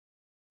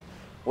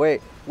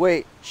Wait,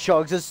 wait.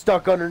 Chugs is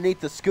stuck underneath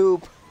the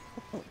scoop.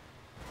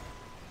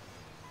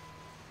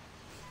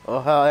 Oh,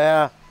 hell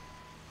yeah.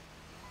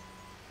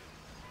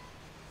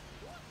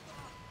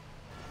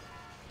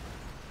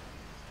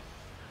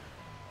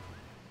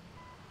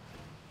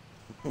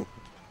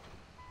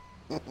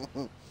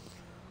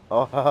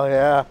 Oh, hell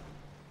yeah.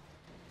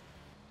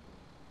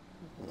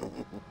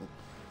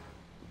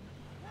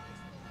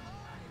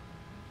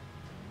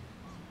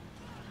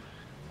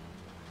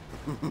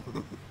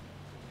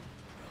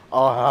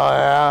 Oh, hell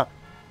yeah.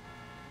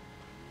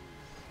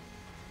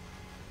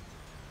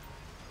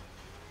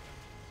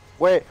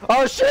 Wait.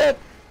 Oh, shit.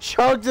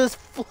 Chug just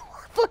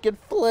fucking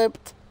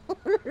flipped.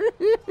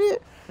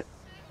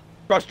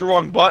 Pressed the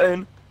wrong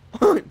button.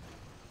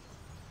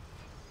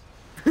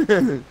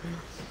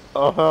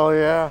 Oh, hell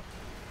yeah.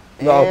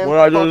 No, And we're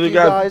not doing it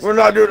again. guys. We're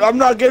not doing. I'm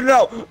not getting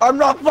out. I'm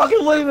not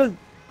fucking leaving.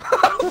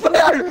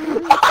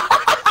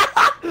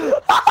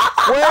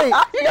 Wait,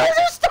 you guys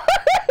are starting.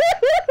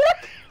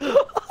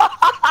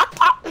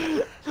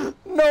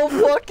 No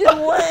fucking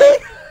way.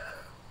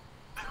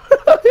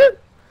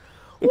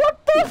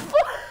 What the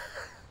fuck?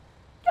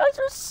 You guys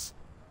are.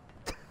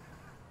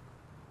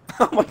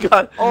 Oh my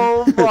god.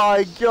 Oh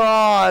my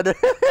god.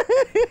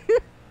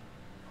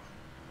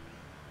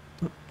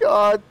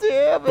 God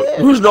damn it.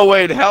 There's no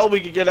way in hell we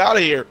can get out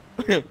of here.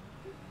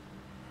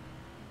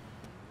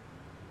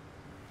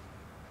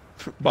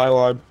 Bye,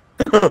 Lime.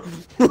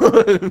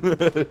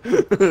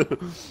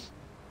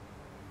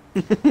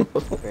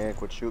 Man,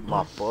 quit shooting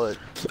my butt.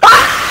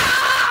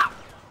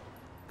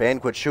 Man,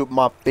 quit shooting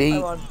my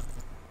feet.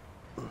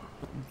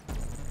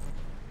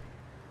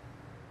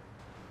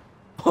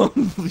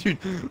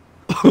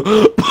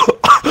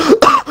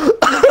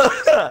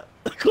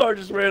 The car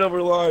just ran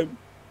over Lime.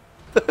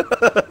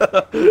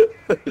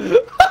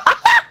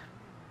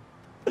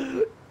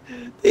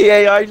 The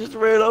AI just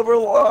ran over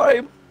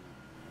Lime.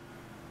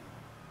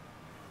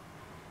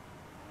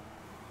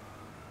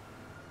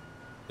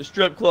 The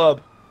strip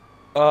club.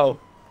 Oh.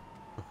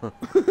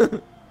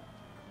 The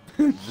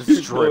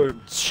strip.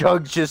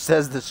 Chug just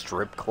says the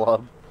strip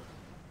club.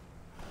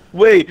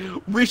 Wait,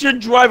 we should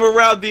drive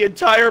around the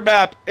entire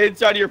map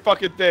inside of your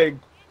fucking thing.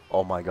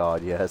 Oh my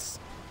god, yes.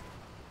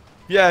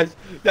 Yes,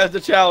 that's the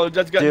challenge.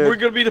 That's good. Dude, We're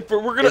gonna be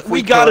the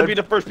we gotta could- be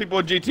the first people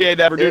in GTA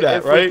to ever do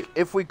that, right?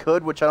 If we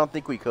could, which I don't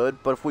think we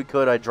could, but if we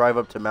could, I'd drive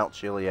up to Mount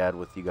Chiliad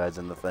with you guys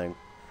in the thing.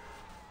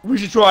 We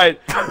should try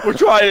it. We're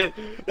trying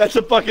it. That's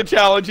a fucking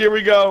challenge. Here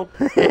we go.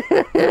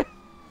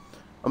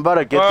 I'm about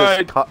to get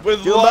Alright, this cop.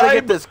 with Dude, I'm about to Lime-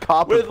 get this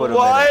cop and With put him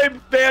in it.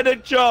 Lime, Fan,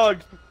 and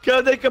Chugs,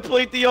 can they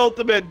complete the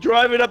ultimate?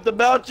 Driving up to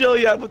Mount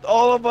Chiliad with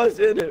all of us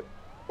in it.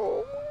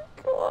 Oh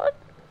my god.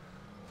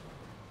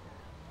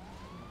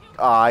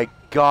 I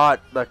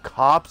got the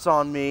cops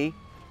on me.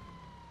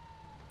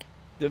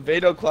 The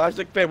Vado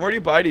Classic Fan, where do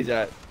you buy these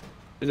at?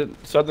 Is it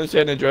Southern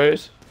San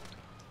Andreas?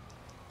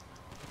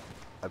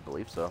 I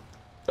believe so.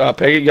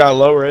 Peggy gotta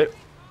lower it.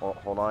 Oh,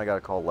 hold on, I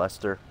gotta call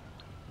Lester.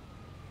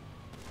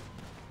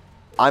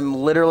 I'm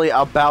literally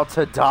about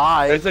to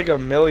die. It's like a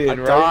million,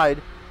 I right?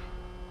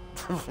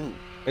 died.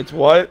 It's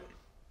what?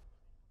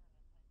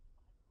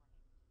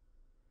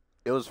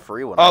 It was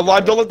free when I got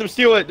Lime, it. don't let them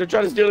steal it. They're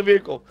trying to steal the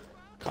vehicle.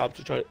 Cops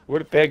are trying to...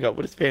 Where'd Fan go?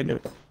 What is Fan doing?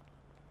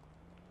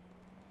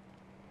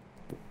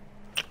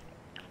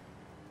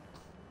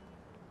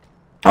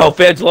 Oh,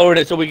 Fan's lowered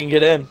it so we can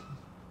get in.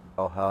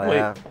 Oh, hell Wait.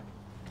 yeah.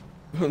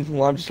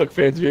 Lime just took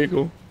Fan's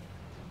vehicle.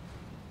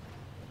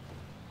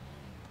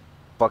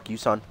 Fuck you,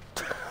 son.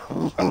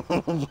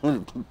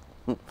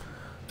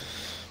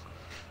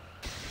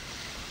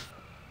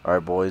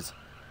 Alright, boys.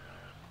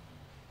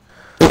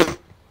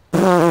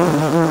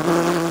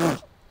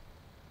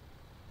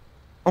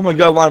 Oh my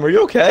god, Lime, are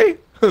you okay?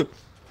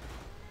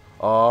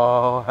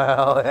 Oh,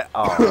 hell yeah.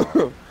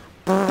 Oh.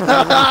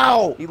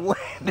 Ow! He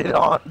landed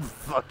on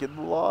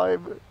fucking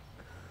Lime.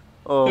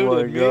 Oh Who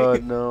my did me?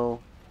 god, no.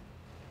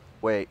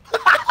 Wait.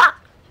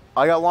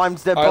 I got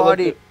Lime's dead Alright,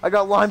 body. look I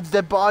got Lime's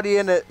dead body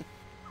in it.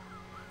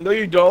 No,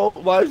 you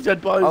don't. Lime's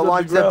dead body. Oh,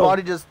 Lime's dead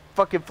body just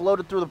fucking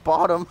floated through the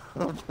bottom.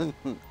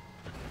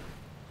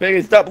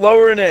 Peggy, stop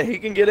lowering it. He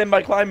can get in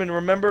by climbing,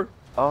 remember?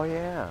 Oh,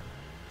 yeah.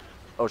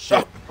 Oh,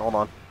 shit. Hold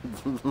on.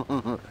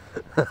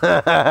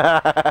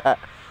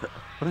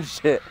 Oh,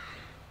 shit.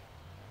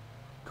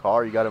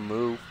 Car, you gotta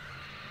move.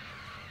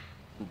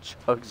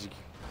 Chugs.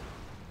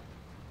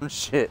 Oh,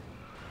 shit.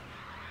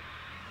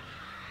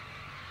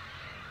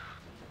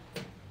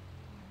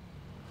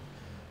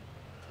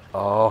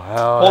 Oh,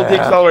 hell Hold the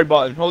yeah. accelerate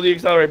button. Hold the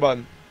accelerate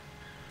button.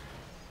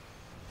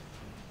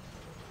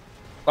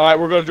 Alright,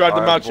 we're gonna drive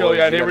to Mount boys,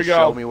 Chiliad. you Here we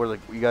gotta Show go. me where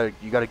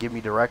you gotta give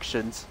me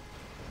directions.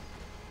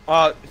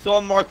 Still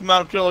unmarked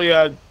Mount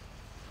Chiliad.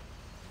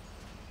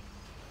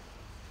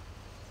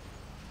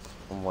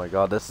 Oh my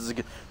god,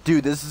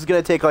 dude, this is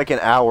gonna take like an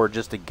hour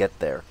just to get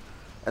there,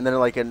 and then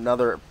like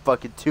another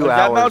fucking 2 Is that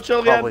hours. Mount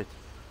Chiliad? Probably.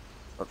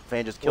 Oh,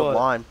 Fan just killed What?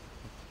 Lime.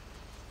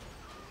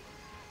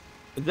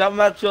 Is that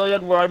Mount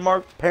Chiliad where I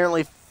marked?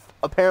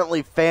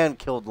 Apparently, Fan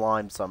killed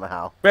Lime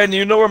somehow. Ben, do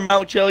you know where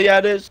Mount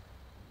Chiliad is?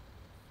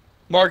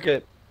 Mark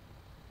it.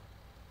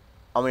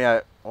 I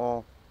mean,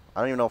 well,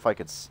 I don't even know if I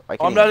could. I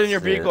can I'm not even in your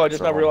see vehicle. it, I just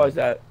so not hold on. realized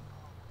that.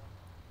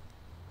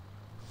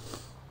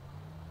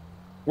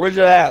 Where's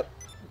it at?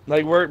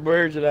 Like,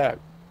 where is it at?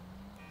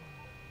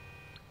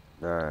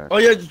 Alright. Oh,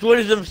 yeah, it's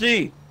 20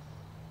 MC.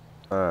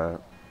 Alright.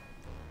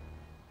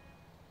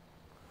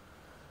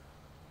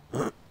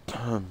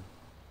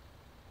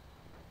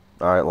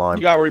 Alright, Lime.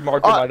 You got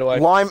remarked it, by the way.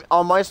 Lime,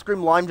 on my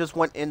screen, Lime just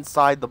went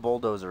inside the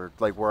bulldozer,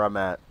 like where I'm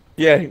at.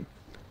 Yeah.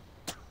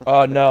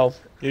 No.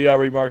 You got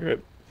remark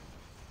it.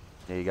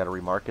 Yeah, you gotta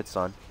remark it,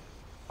 son.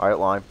 Alright,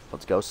 Lime.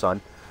 Let's go,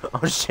 son.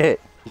 Oh, shit.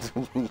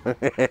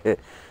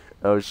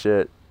 Oh,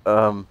 shit.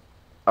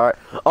 Alright.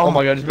 Oh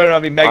my god, this better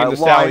not be Megan the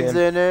Stallion. Lime's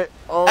in it.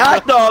 Oh,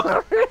 Act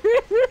up!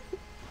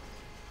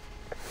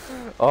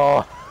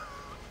 Oh.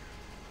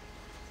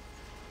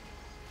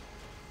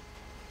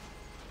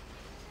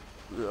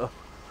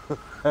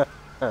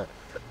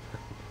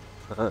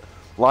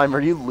 Lime,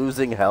 are you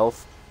losing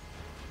health?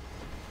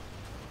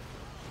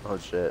 Oh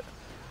shit.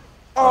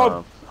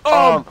 Lime's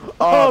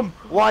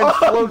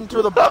floating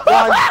through the.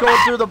 Lime's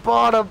going through the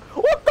bottom.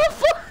 What the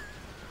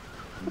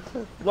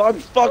fuck?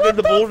 Lime's fucking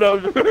the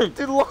bulldozer.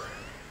 Dude,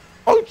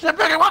 Oh shit,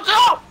 Megan, watch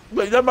out!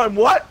 Wait, never mind,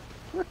 what?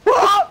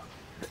 What?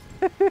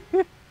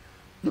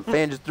 the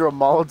fan just threw a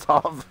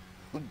Molotov.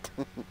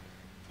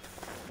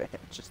 Fan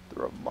just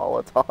threw a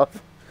Molotov.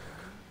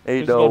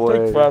 Ain't no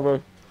way.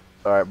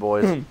 Alright,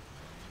 boys.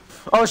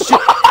 Oh shit!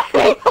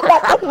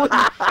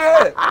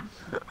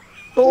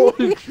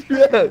 Holy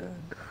shit!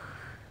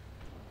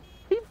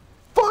 He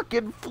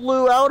fucking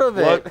flew out of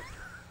it.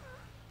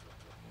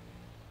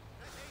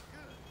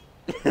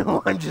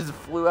 What? Lime just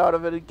flew out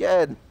of it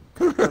again.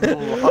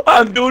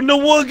 I'm doing the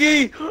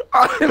woogie!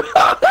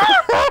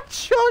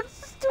 Chugs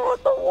is doing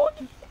the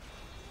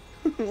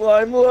woogie.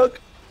 Lime,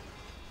 look.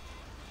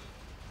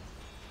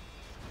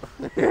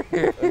 I'm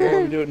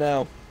gonna do it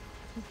now.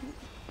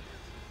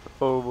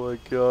 Oh my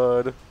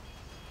god.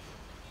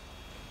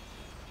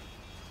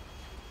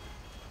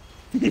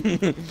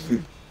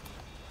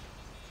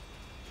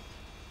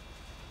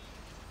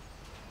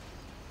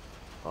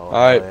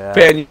 Alright, yeah.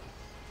 Pan, you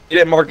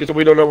didn't mark it so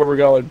we don't know where we're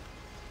going.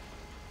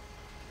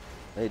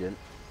 They didn't.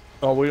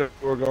 Oh, we don't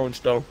know where we're going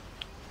still.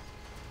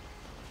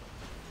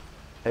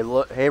 Hey,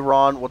 look. Hey,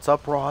 Ron. What's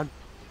up, Ron?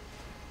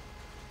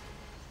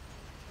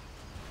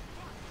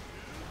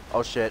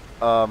 Oh shit.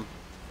 Fan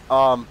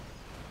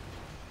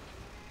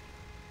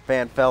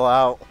fell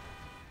out.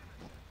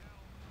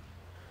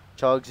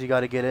 Chugs, you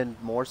gotta get in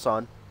more,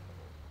 son.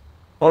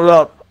 Hold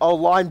up. Oh,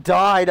 Lime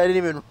died. I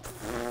didn't even.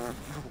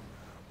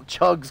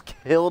 Chugs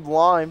killed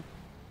Lime.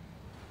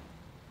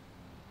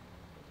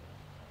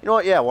 You know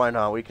what? Yeah, why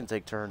not? We can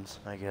take turns,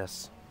 I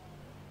guess.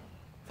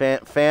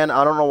 Fan,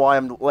 I don't know why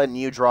I'm letting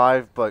you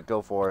drive, but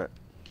go for it.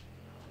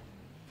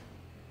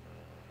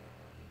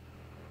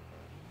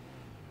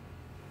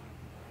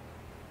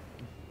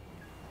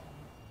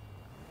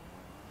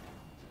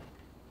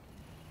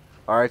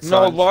 Alright, No,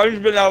 son. Lime's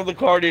been out of the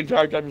car the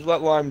entire time. Just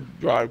let Lime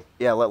drive.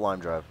 Yeah, let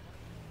Lime drive.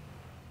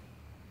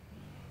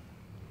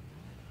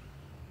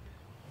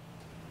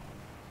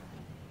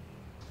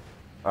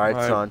 Alright,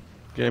 son.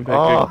 Game back.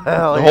 Oh,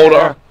 hell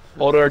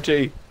Hold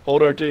RT.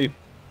 Hold RT.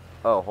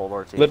 Oh, hold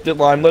RT. Lift it,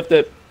 Lime. Lift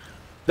it.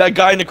 That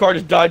guy in the car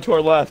just died to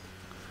our left.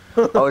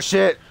 Oh,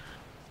 shit.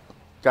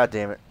 God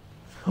damn it.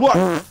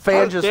 What?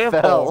 Fan just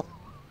fell.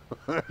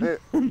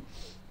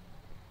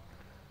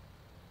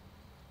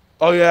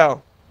 Oh, yeah.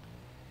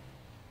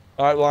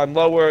 Alright, Lime,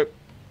 lower it.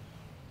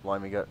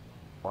 Lime, you gotta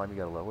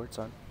lower it,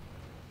 son.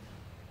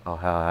 Oh,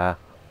 hell.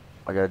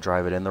 I gotta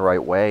drive it in the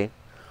right way.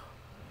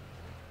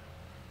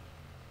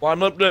 Lime,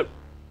 lift it.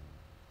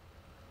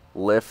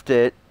 Lift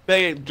it.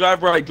 Hey,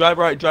 drive right, drive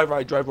right, drive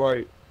right, drive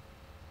right.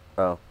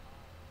 Oh,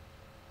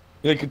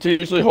 Yeah,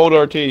 continuously hold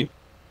RT.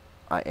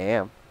 I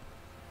am.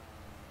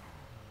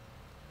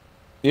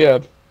 Yeah.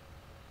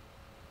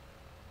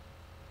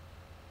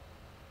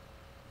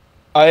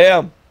 I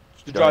am.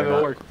 Just drive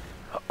it work.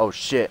 Oh,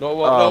 shit.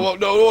 No.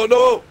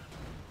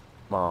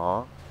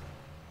 Aw.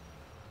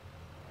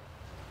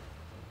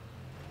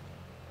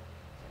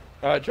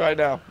 Alright, try it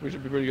now. We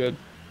should be pretty good.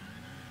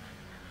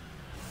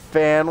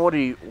 Fan, what do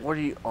you,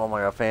 oh my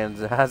god, Fan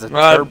has a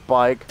dirt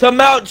bike. To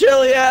Mount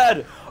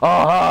Chiliad!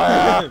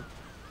 Oh,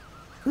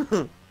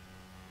 yeah.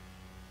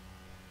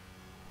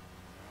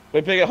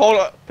 Wait, pick it, hold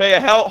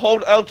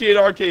LT and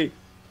RT.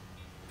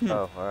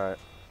 Oh, alright.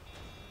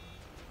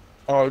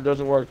 Oh, it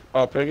doesn't work.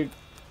 Oh, pick it.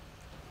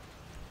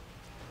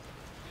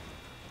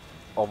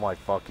 Oh my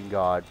fucking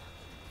god.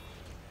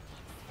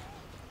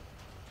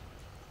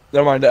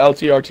 Never mind, the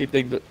LT-RT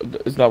thing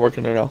is not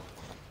working right now.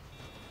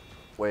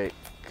 Wait,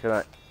 can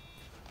I?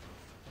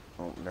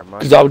 Oh, never mind.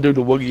 Because I would do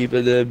the woogie,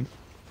 but then...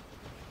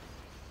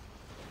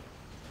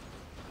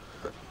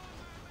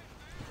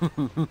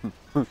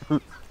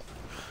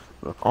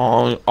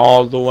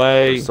 all the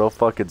way. You're so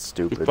fucking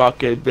stupid.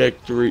 Fucking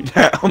victory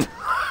down. Is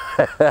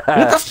that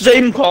the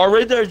same car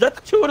right there? Is that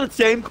the two of the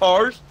same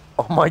cars?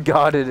 Oh my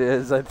god, it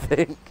is, I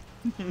think.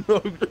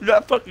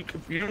 That fucking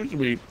confused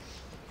me.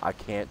 I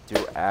can't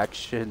do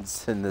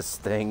actions in this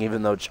thing,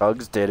 even though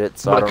Chugs did it,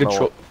 so I don't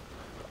know.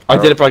 I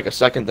did it for like a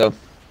second though.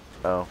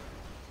 Oh.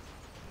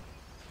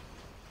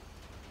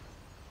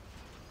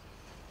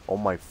 Oh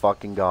my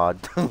fucking god.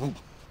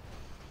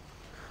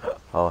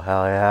 Oh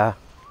hell yeah.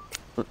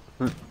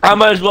 I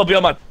might as well be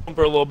on my phone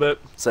for a little bit.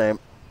 Same.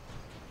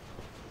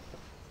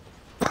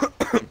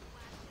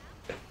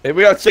 Hey,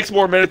 we got 6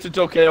 more minutes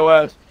until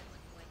KOS.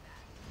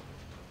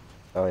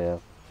 Oh yeah.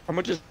 How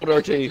much is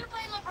RT? You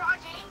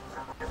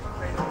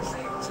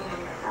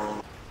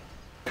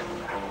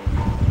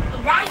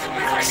LeBron's a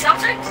play for the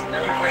Celtics?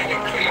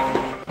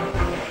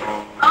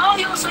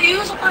 Oh, so you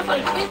used to play for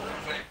the Cleveland?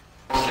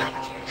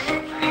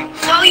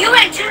 So you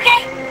in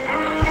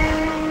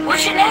 2K?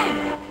 What's your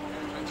name?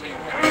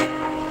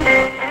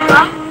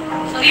 Huh?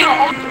 So you don't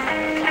hold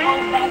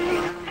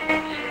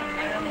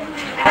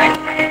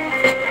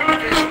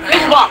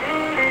Here's the ball.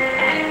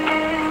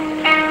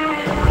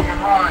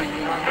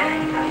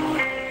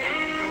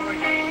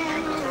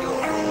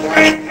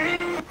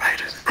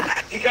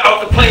 He got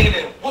off the plane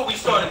and what we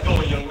started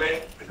doing, young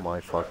man. My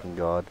fucking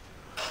god.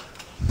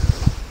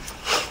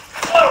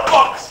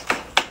 Motherfuckers!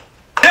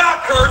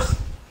 Y'all curse!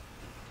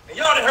 And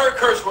y'all done heard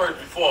curse words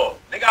before.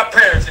 They got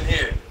parents in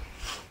here.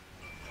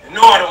 You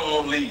know I don't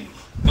want to leave.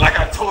 Like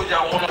I told you,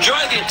 I want to enjoy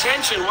the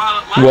attention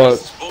while it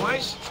lasts,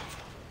 boys.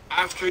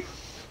 After...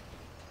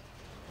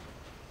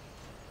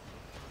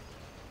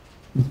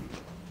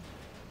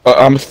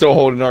 I'm still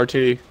holding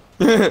RT.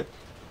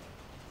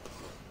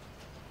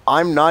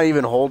 I'm not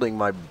even holding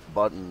my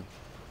button.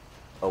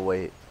 Oh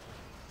wait.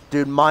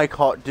 Dude, my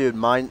car, dude,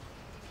 mine.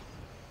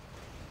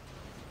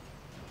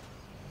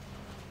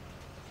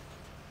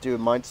 Dude,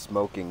 mine's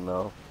smoking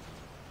though.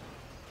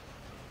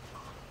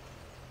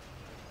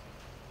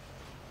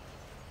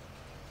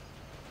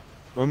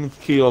 I'm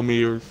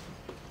kilometers.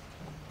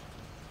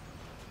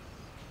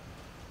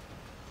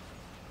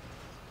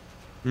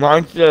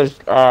 Mine's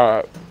just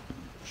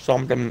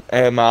something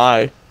MI.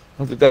 I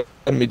think that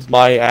means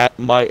my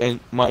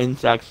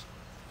insects.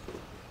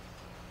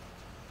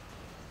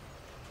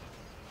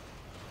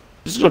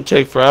 This is gonna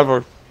take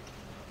forever.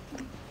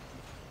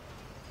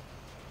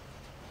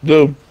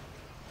 Dude,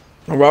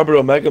 a Robert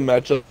Omega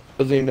match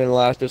doesn't even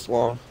last this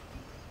long.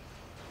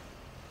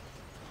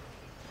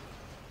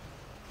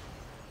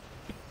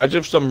 Imagine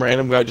if some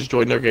random guy just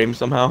joined their game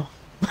somehow.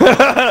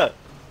 Oh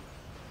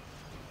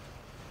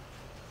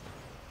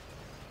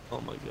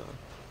my god.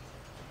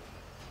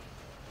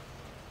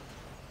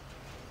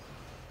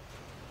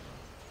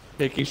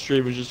 Making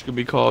stream is just gonna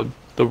be called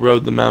The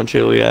Road to Mount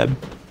Chiliad.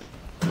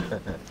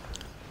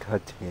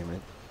 God damn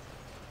it.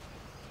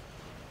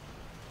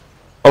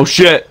 Oh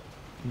shit!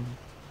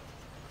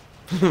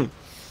 I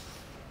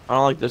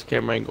don't like this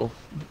camera angle.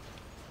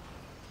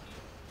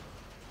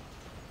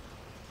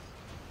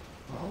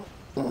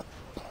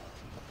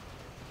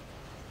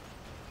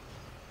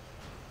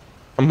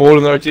 I'm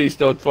holding RT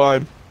still, it's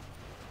fine.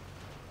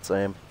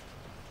 Same.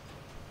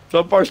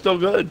 So far, still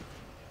good.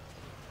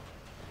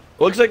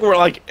 Looks like we're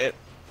like it.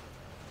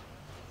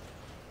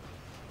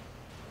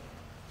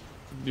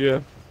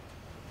 Yeah.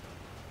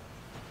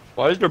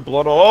 Why is there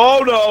blood?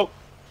 Oh no!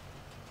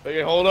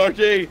 Okay, hold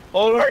RT.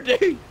 Hold RT.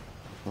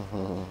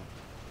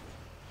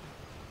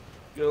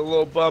 Get a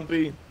little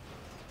bumpy.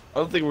 I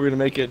don't think we're gonna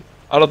make it.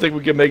 I don't think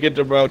we can make it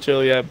to Mount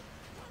Chiliad.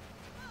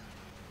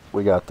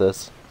 We got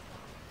this.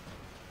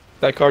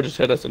 That car just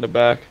hit us in the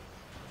back.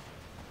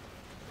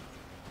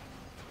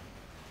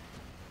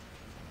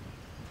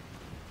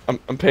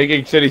 I'm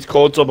pegging City's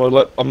cold, so I'm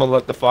gonna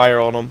let the fire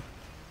on them.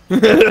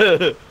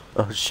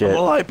 Oh shit.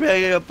 I'm light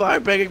pegging, I'm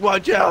fire pegging,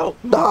 watch out!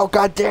 No,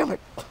 god damn it.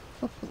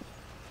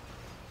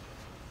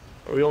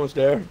 Are we almost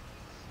there?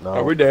 No.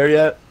 Are we there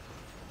yet?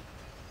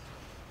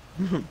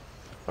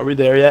 Are we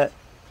there yet?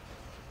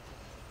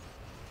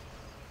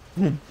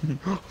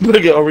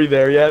 Are we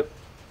there yet?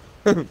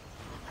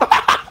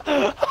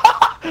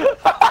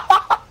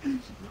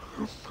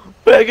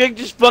 Pegging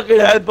just fucking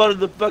headbutted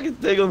the fucking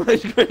thing on my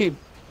screen.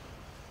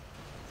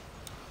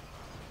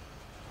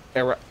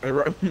 Error. I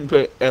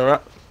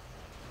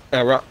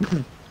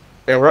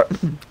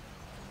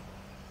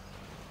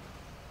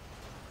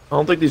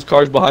don't think these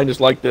cars behind us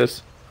like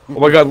this. Oh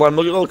my god, Lime,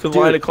 look at the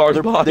line of cars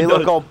behind they us.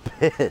 look all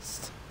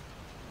pissed.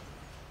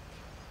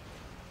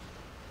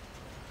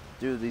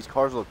 Dude, these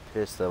cars look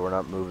pissed that we're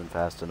not moving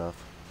fast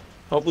enough.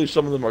 Hopefully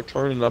some of them are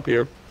turning up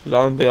here. Cause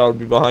I don't think I would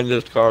be behind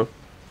this car.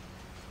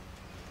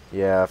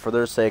 Yeah, for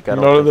their sake, I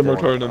don't None of think them they are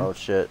wanna- turning. Oh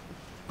shit.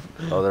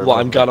 Oh, there's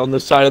Lime got on the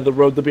side of the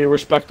road to be a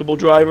respectable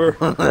driver.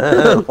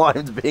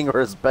 Lime's being a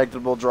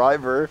respectable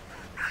driver.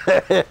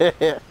 God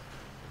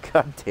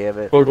damn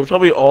it. Bro, don't tell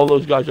me all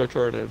those guys are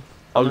turning.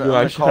 I'm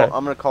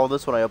gonna call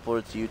this when I upload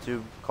it to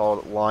YouTube. Call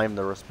it Lime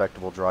the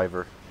respectable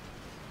driver.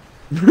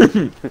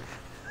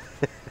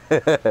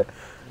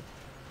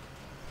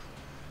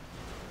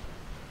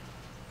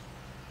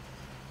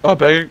 Oh,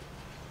 bang.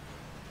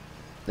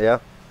 Yeah.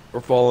 We're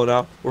falling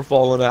out. We're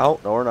falling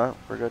out. No, we're not.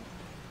 We're good.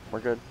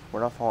 We're good. We're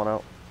not falling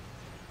out.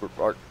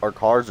 Our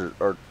cars are,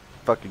 our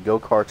fucking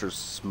go-karts are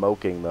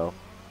smoking though.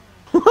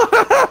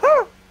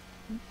 I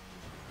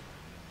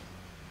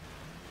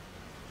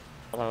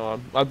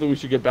think we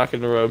should get back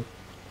in the road.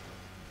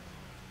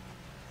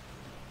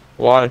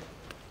 Why?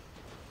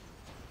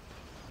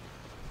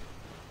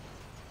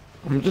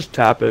 I'm gonna just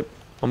tap it.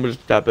 I'm gonna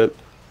just tap it.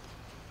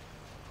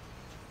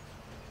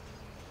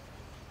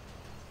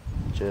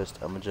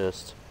 I'm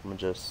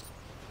just.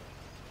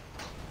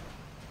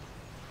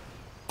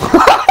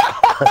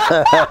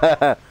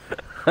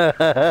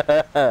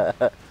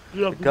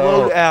 You Go.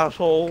 road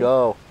asshole.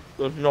 Go.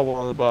 There's no one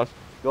on the bus.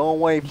 Go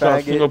away, There's not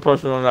a single faggot.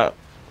 person on that.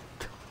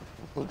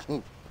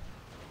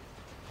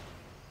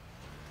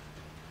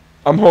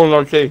 I'm holding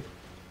RT.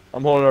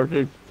 I'm holding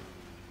RT.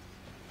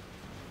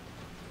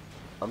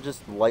 I'm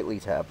just lightly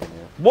tapping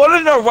it. What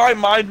in their right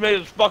mind made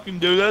us fucking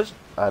do this?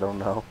 I don't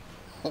know.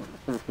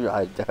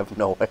 I have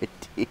no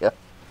idea.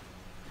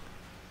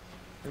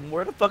 And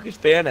where the fuck is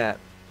Fan at?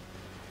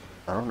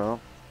 I don't know.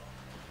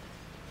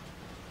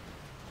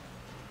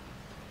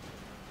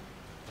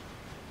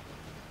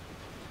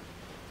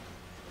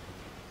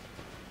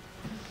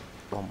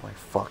 Oh my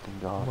fucking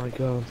god. Oh my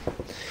god.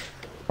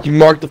 You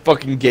marked the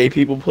fucking gay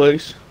people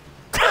place?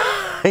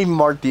 He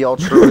marked the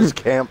altruist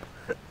camp.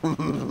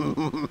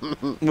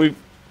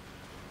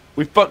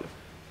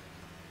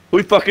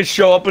 We fucking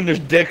show up and there's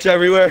dicks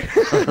everywhere.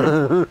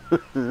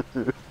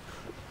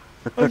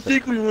 I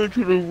think we went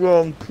to the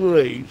wrong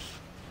place.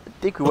 I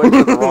think we went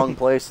to the wrong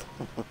place.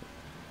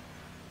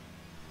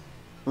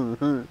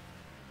 Can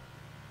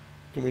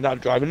we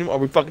not drive anymore? Are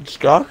we fucking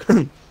stuck?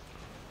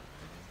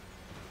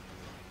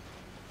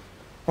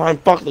 Fine,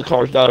 fuck the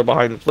cars that are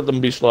behind us. Let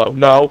them be slow.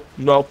 No,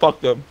 fuck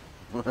them.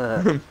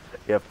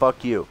 Yeah,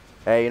 fuck you.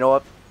 Hey, you know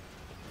what?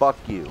 Fuck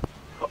you.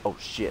 Oh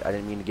shit, I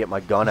didn't mean to get my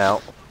gun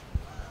out.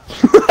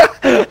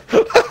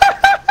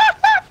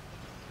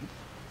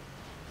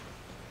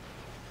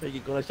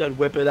 When I said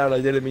whip it out,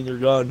 I didn't mean your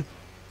gun.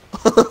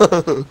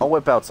 I'll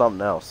whip out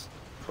something else,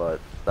 but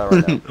not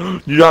right now.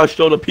 You gotta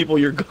show the people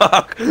your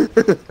cock.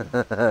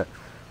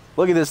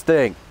 Look at this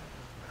thing.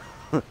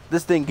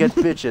 This thing gets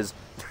bitches.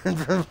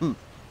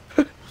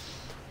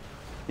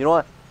 You know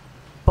what?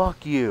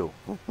 Fuck you.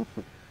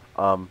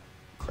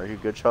 Are you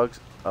good, Chugs?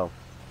 Oh.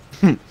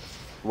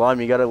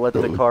 Lime, you gotta let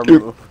the car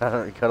move.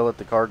 You gotta let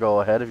the car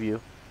go ahead of you.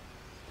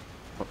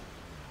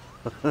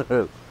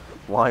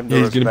 Lime, the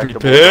He's gonna respectable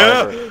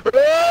prepare.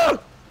 driver.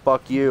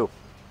 Fuck you.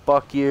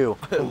 Fuck you.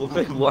 It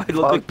looked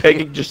like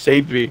Peggy just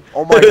saved me.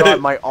 Oh my god,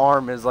 my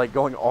arm is like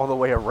going all the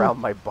way around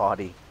my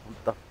body.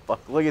 What the fuck?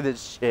 Look at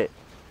this shit.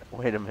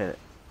 Wait a minute.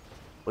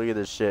 Look at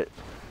this shit.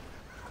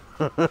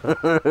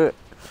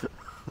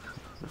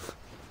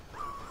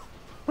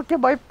 Look at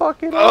my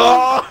fucking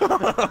arm.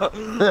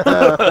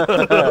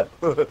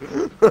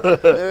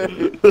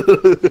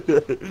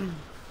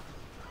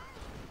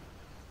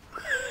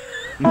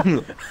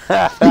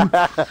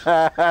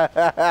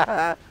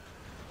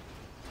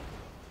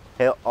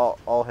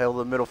 All hail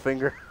the middle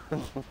finger.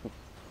 It's the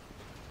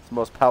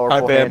most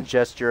powerful Hi, hand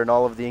gesture in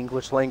all of the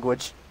English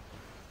language.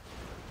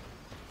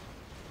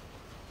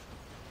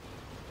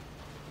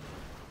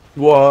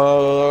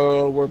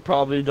 Whoa, we're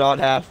probably not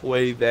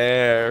halfway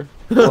there.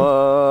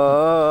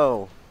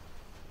 Whoa.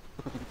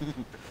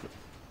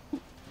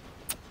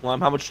 Lime,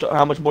 how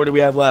much more do we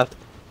have left?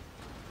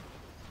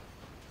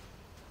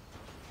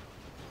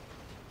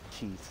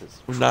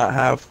 Jesus. We're not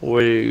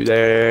halfway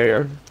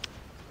there.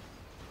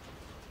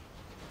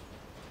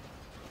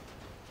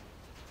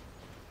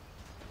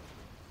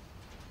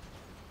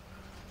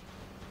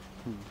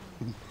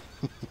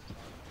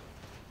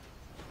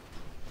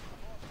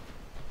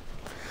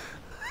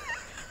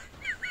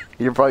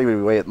 You're probably gonna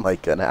be waiting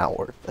like an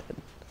hour then.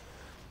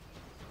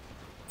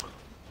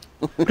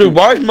 Dude,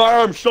 why is my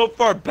arm so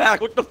far back?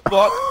 What the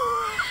fuck?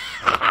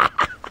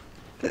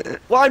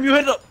 Lime, you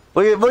hit the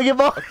Look at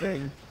mine.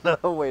 thing.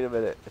 No, wait a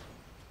minute.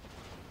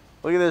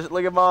 Look at this.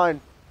 Look at mine.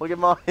 Look at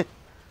mine.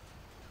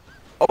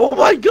 Oh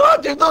my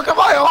god, dude, look at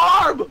my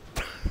arm!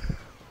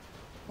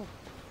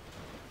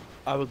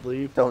 I would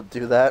leave. Don't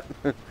do that.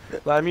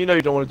 Lime, you know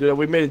you don't want to do that.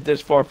 We made it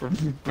this far for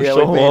Yeah,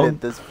 so we made long.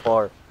 it this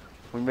far.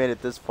 We made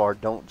it this far.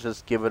 Don't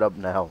just give it up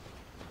now.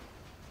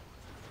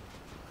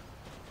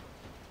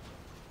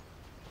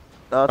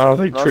 No, I don't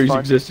think no, it's trees fine.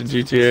 exist in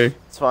GTA.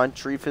 It's fine.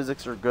 Tree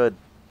physics are good.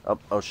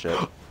 Oh shit.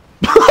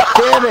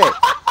 Damn it!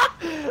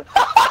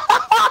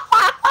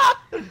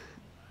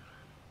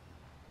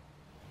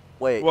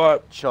 Wait.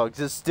 What? Chugs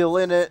is still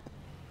in it.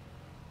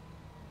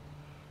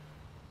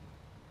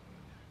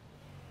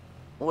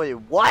 Wait,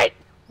 what?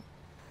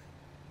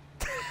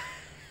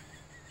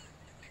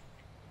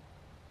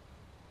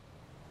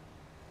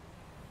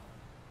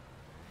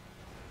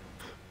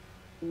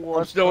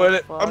 I'm still in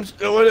it. I'm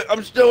still in it.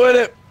 I'm still in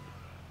it.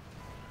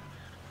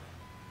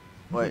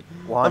 Wait,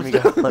 why you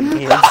gotta let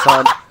me in,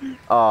 son?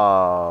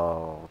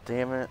 Oh,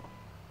 damn it.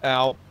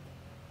 Ow.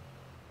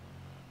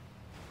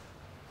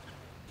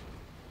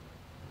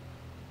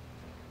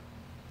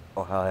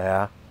 Oh, hell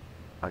yeah.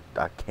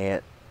 I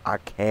can't.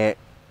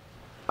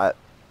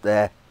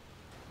 It's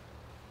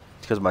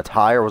because my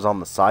tire was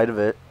on the side of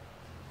it.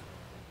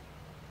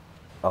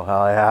 Oh,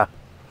 hell yeah.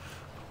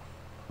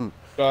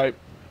 Alright.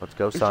 Let's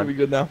go, We should son. be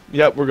good now.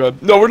 Yep, we're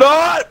good. No, we're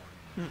not!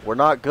 We're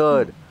not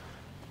good.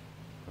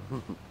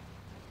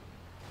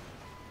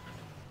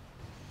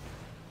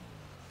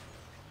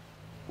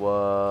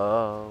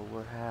 Whoa,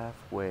 we're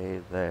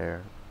halfway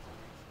there.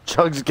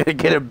 Chug's gonna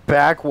get it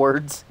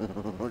backwards.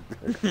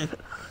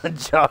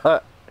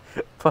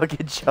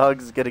 Fucking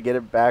Chug's gonna get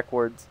it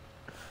backwards.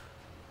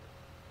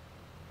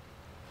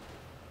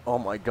 Oh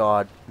my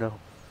god, no.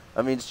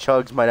 That means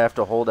Chugs might have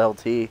to hold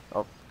LT.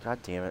 Oh, god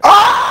damn it.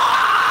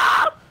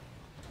 Ah!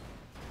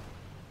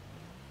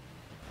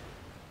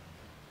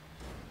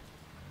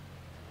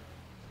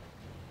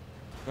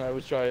 Alright,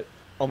 let's try it.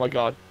 Oh my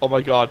god. Oh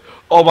my god.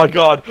 Oh my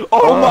god.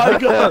 Oh my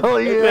god. Hell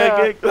Hey, yeah.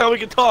 Pancake. Now we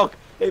can talk.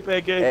 Hey,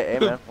 Pancake. Hey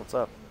man, what's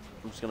up?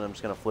 I'm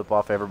just gonna flip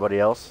off everybody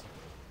else.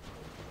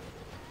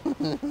 Fuck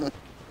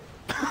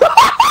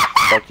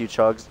you,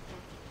 Chugs.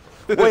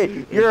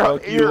 Wait,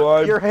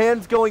 your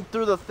hand's going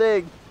through the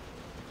thing.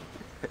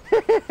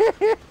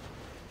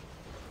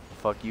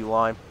 Fuck you,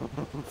 Lime.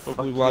 Fuck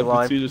Hopefully you, Lime can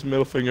Lime. see this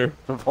middle finger.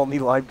 If only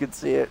Lime could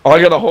see it. Oh,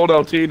 I gotta hold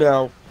LT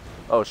now.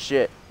 Oh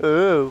shit.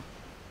 Ooh.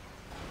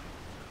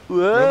 Whoa.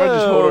 What if I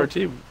just hold RT?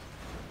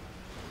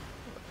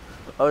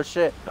 Oh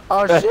shit.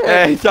 Oh shit.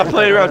 Hey, stop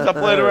playing around. Stop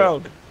playing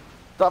around.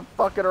 Stop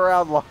fucking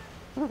around, Lime.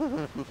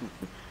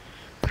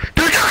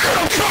 This is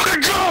a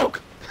fucking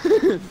joke!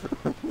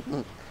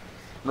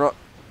 No,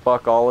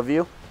 fuck all of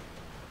you.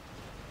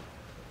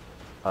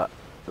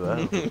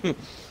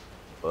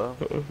 Well.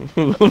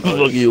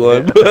 Fuck you,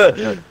 Lime.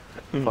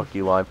 Fuck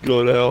you, Lime.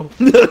 Go to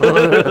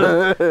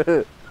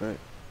hell.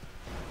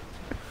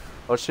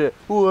 Oh shit.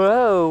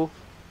 Whoa.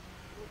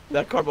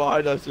 That car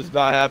behind us is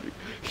not happy.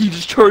 He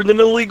just turned an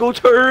illegal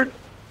turn.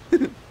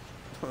 He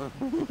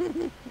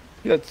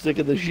got sick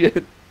of the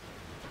shit.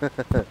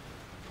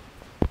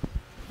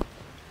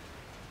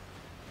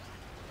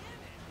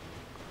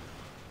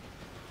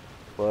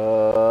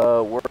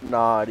 Whoa, we're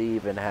not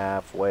even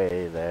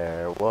halfway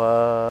there.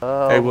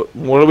 Whoa. Hey,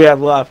 what do we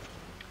have left?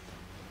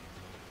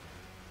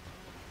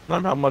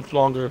 Not much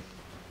longer.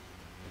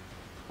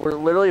 We're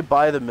literally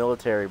by the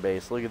military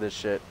base. Look at this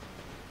shit.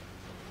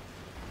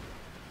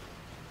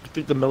 You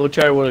think the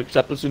military would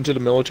accept us into the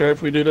military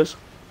if we do this?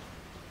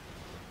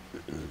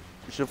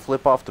 You should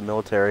flip off the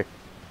military.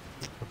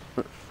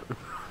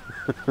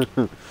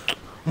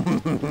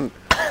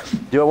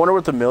 Dude, I wonder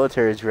what the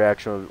military's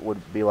reaction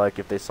would be like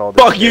if they saw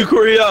this. Fuck you,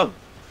 Korea!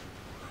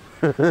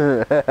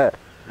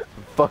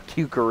 Fuck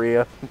you,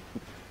 Korea.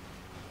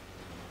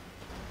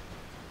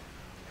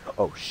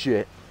 Oh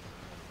shit.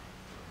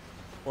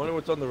 Wonder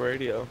what's on the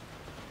radio.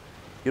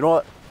 You know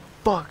what?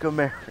 Fuck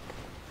America.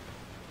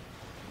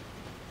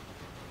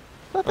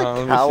 That's a Let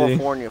me see.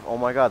 California. Oh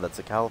my god, that's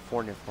a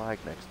California flag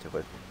next to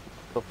it.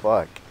 What the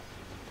fuck?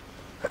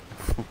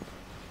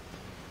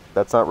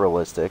 That's not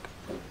realistic.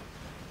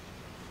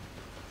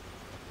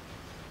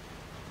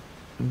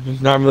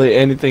 There's not really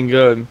anything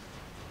good.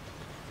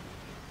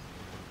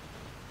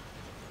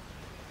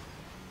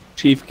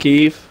 Chief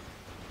Keef.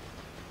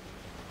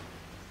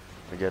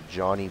 We got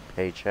Johnny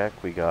Paycheck.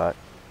 We got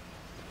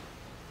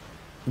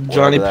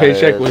Johnny Whatever that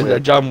Paycheck. is. Was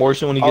that John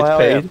Morrison when he gets hell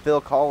paid? Yeah, Phil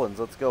Collins.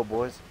 Let's go,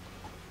 boys.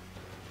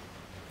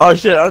 Oh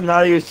shit, I'm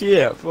not even see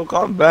it. Full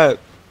combat.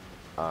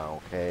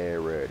 Okay,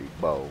 ready,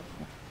 Bo.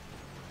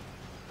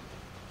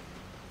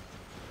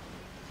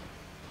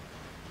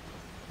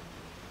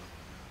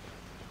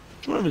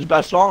 It's one of his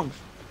best songs.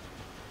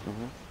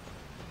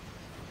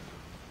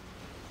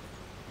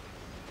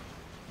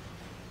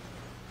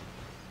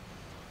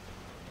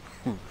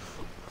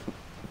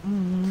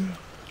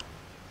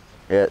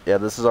 Yeah,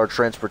 this is our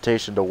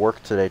transportation to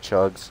work today,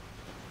 Chugs.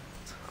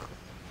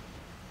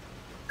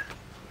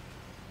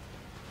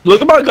 Look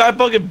at my guy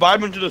fucking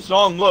vibing to the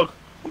song. Look,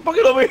 I'm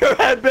fucking over here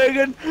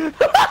headbanging.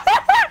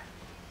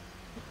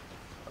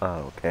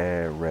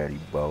 Okay, ready,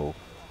 Bo.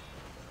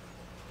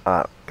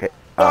 Okay.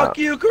 Fuck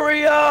you,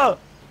 Korea.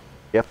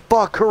 Yeah,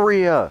 fuck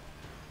Korea.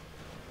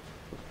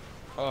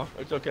 Oh,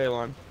 it's okay,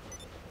 Lon.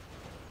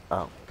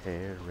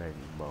 Okay, ready,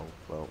 Bo.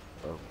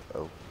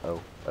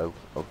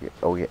 Okay,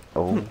 oh yeah,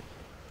 oh.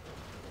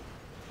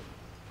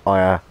 Oh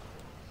yeah.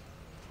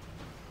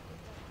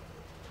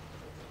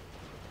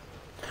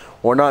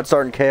 We're not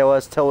starting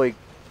KOS till we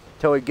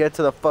get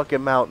to the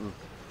fucking mountain.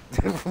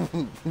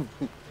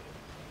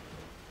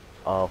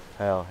 Oh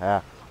hell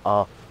yeah.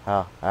 Oh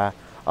hell yeah.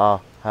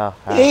 Oh hell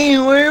yeah. Hey,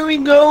 where are we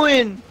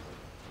going?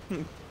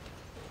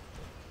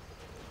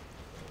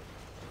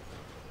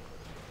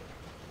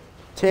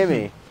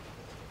 Timmy.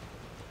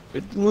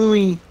 It's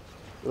Louie.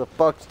 Who the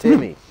fuck's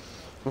Timmy?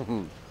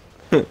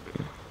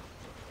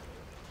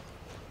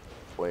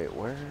 Wait,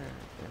 where?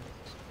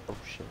 Oh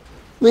shit.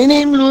 My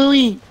name's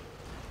Louie.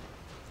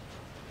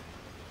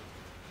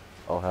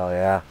 Oh hell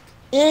yeah.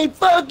 Hey,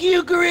 fuck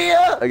you,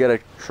 Korea.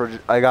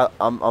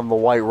 I'm the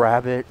white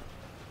rabbit.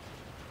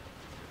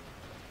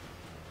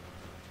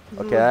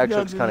 Okay, that actually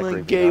looks kind of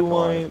creepy. Gay not gonna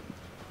white.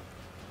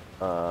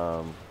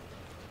 lie.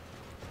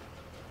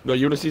 No,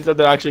 you wanna see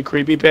something actually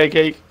creepy,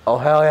 Pancake? Oh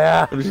hell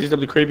yeah. You wanna see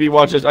something creepy?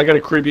 Watch this. I got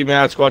a creepy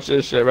mask. Watch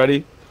this shit.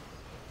 Ready?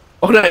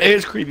 Oh, that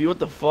is creepy. What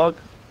the fuck?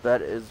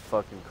 That is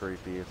fucking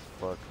creepy as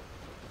fuck.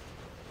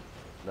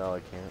 No,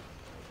 I can't.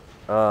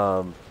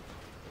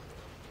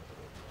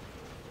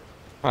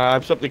 I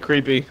have something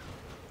creepy.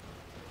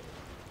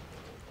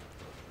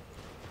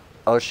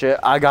 Oh shit,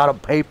 I got a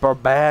paper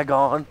bag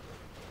on.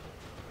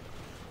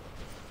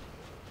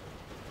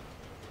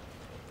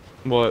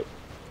 What?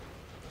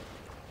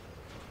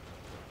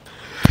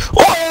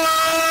 Wait,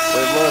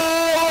 look.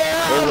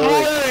 Hey,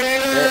 Louie.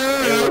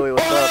 Hey, Louie,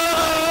 what's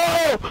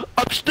up?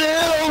 I'm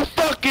still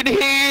fucking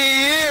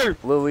here!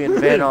 Louie and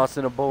Vanos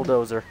in a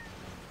bulldozer.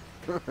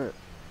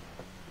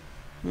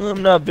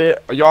 I'm not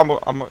bit. Yo, I'm a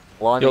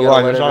Lime, yo, you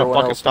gotta Lime, let there's not a everyone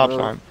fucking else stop move.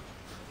 sign.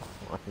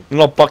 You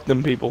don't fuck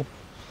them people.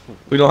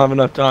 We don't have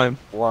enough time.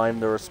 Lime,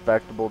 the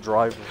respectable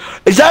driver.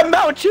 Is that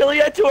Mount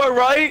Chiliad to our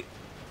right?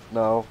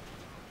 No.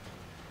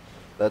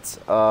 That's,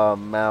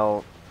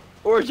 Mount...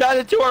 Or is that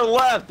it to our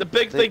left? The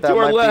big I think thing to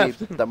our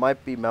left. that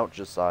might be Mount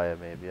Josiah,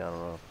 maybe. I don't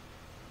know.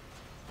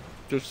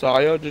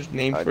 Josiah, just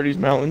named for these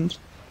mountains.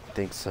 I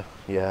think so.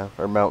 Yeah,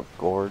 or Mount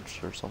Gorge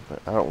or something.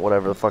 I don't.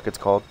 Whatever the fuck it's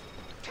called.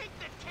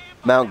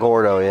 Mount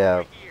Gordo. Yeah,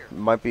 it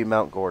might be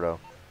Mount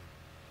Gordo.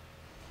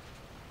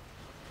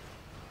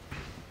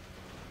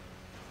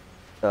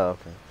 Oh,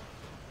 okay.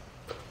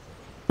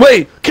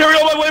 Wait, carry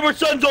on my wayward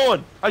son's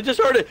on. I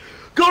just heard it.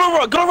 Go to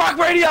rock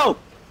radio.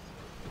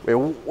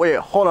 Wait,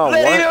 hold on.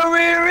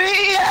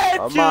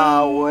 What?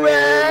 My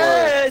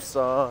wayward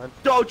son.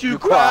 Don't you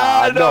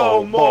cry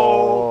no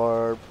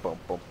more. Bum,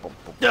 bum, bum,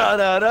 bum. Da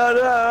da da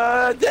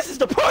da. This is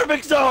the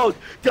perfect song.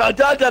 Da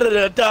da da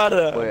da da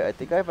da. Wait, I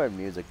think I have my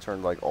music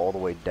turned like all the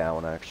way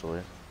down. Actually.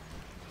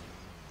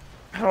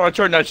 How do I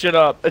turn that shit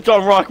up? It's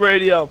on rock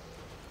radio.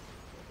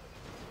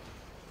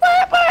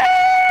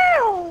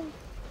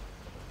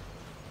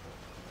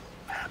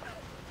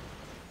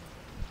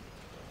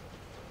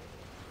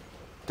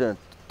 Dun,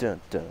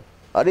 dun, dun.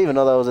 I didn't even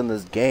know that was in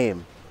this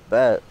game.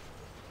 Bet.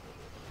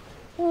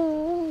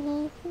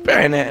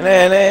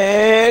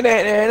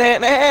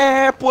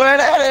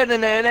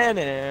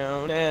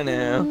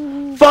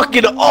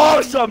 Fucking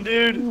awesome,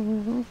 dude.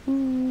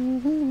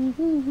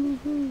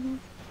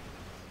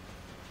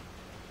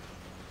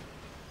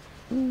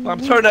 I'm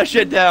turning that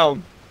shit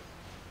down.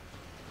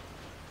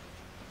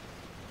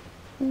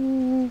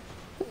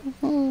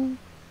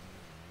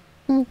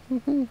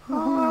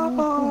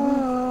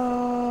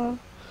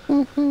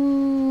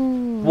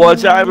 One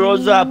time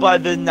rose up by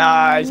the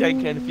knives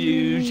and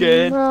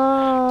confusion,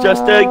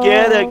 just to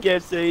get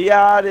against the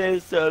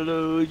honest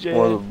illusion.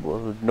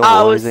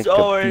 I was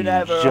soaring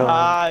ever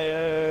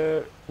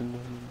higher,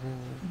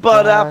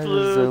 but I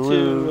flew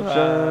too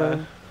high.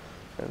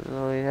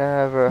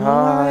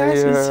 I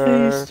can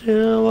say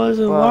still was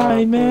a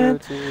white man.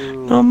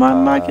 No, my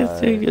mind can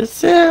sing it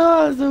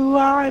still was a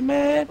white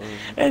man.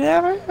 And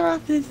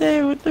everything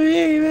they were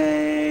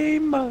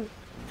dreaming, but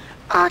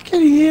I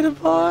can hear the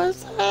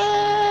voice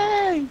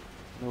say,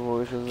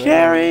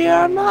 carry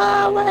on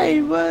my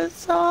wayward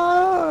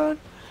son.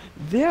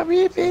 There'll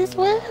be peace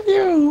when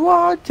you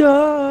are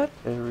done.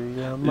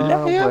 Carry on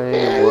my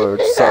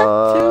wayward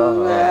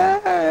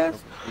son.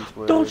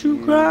 Don't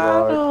you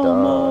cry no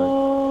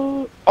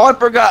more. Oh, I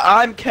forgot.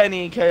 I'm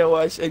Kenny and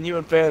KOS, and you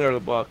and Fan are the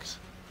Bucks.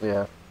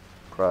 Yeah.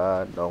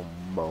 Cry no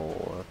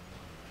more.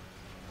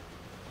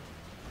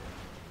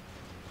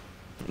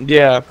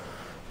 Yeah.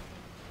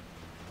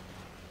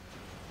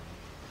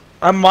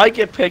 I might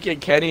get picking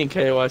Kenny and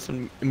KOS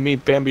and me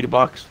and Bambi the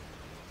Bucks.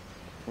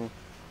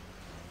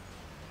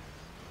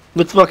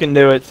 Let's fucking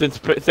do it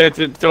since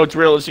it's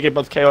realistic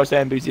about KOS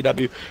and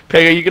BCW.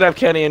 Pega, you can have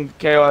Kenny and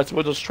KOS.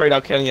 We'll just trade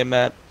out Kenny and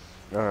Matt.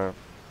 Alright.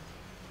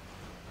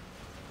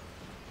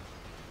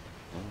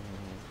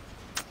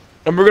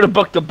 And we're gonna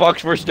book the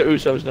Bucks versus the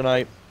Usos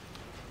tonight.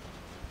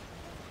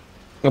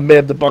 I may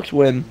have the Bucks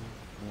win.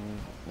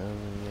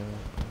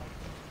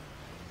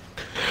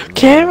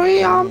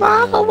 Carry on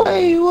my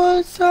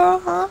wayward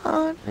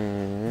son.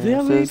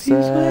 There'll be peace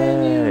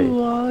when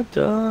you are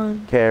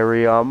done.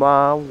 Carry on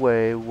my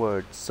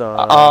wayward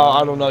son.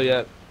 I don't know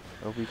yet.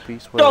 There'll be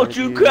peace when Don't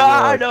you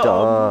cry are no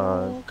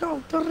done.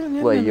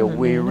 more. Lay your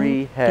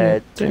weary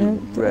head to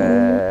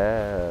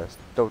rest.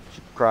 Don't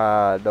you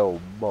cry no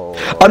more.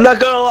 I'm not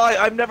gonna lie.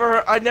 I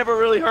never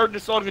really heard the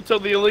song until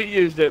the Elite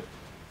used it.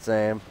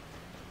 Same.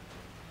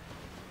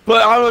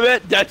 But I'll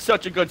admit that's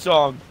such a good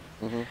song.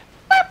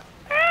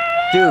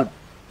 Dude,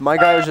 my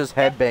guy was just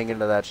headbanging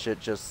to that shit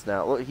just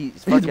now. Look,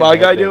 he's fucking my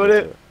guy doing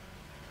headbanging it?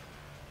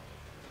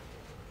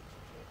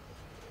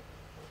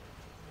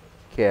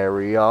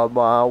 Carry on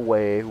my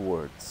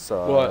wayward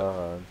son.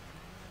 What?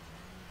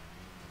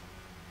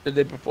 Did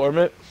they perform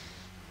it?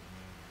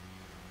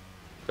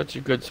 Such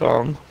a good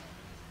song.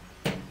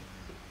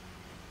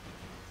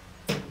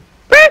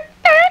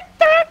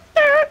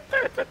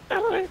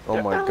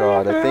 Oh my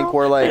god, I think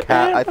we're like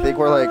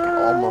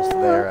almost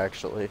there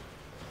actually.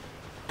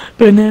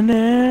 I may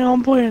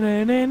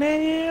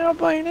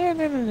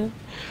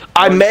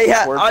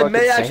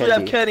actually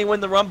have Kenny win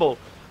the Rumble.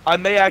 I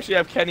may actually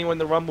have Kenny win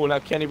the Rumble and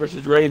have Kenny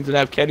versus Reigns and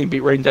have Kenny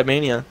beat Reigns at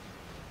Mania.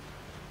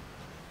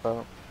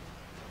 Oh,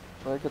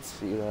 I could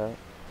see that.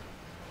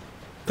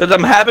 Cause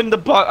I'm having the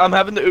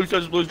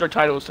Usos lose their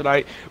titles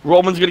tonight.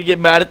 Roman's gonna get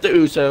mad at the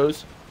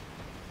Usos.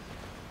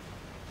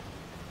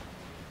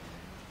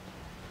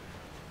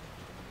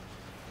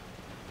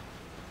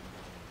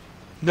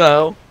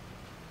 No.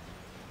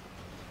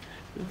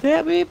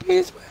 that we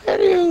peace with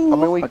you. I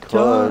mean, we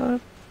could.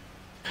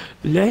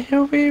 Let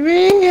me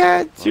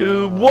react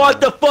to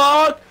what the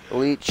fuck?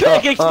 Elite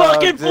Picking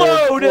fucking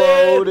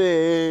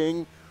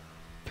floating.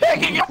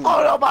 Picking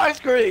float on my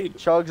screen.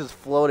 Chugs is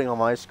floating on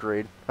my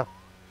screen.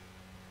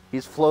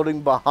 He's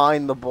floating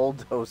behind the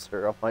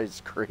bulldozer on my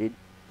screen.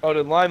 Oh,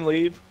 did Lime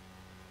leave?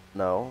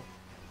 No.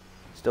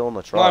 Still in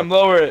the truck. Lime,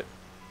 lower it.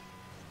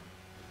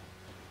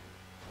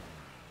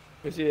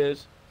 Yes, he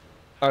is.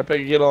 Alright,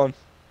 Peggy, get on.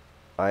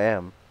 I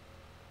am.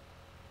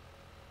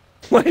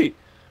 Wait,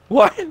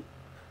 what?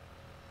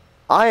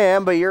 I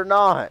am, but you're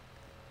not.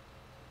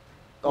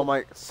 Oh my,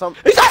 Is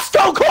that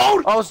Stone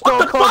Cold? Oh,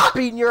 Stone Cold's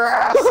beating your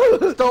ass.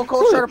 Stone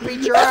Cold's trying to beat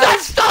your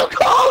ass. Is that Stone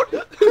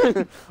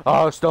Cold?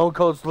 Oh, Stone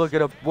Cold's looking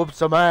to whoop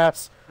some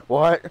ass.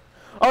 What?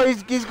 Oh,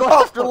 he's going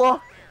after Lime.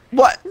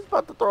 What? He's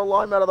about to throw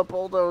Lime out of the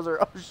bulldozer.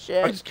 Oh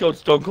shit. I just killed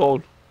Stone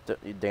Cold.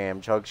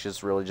 Damn, Chugs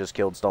just really just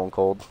killed Stone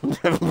Cold. Dude,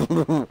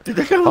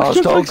 that guy looks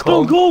just like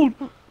Stone Cold.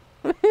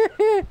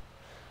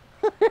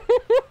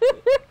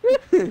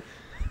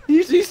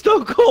 You see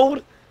Stone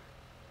Cold?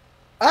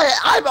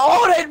 I'm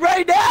on it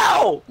right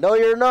now! No,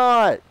 you're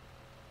not.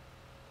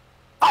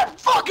 I'm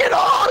fucking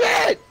on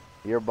it!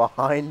 You're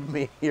behind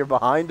me. You're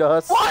behind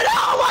us. Why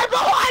now? I'm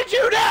behind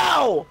you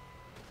now!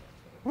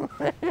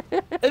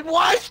 And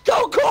why is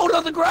Stone Cold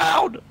on the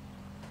ground?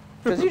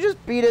 Because you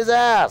just beat his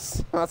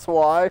ass. That's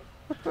why.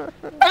 I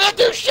didn't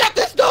do shit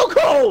to Stone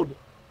Cold!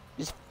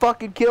 You just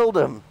fucking killed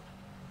him.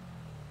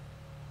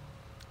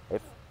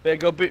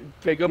 Go beat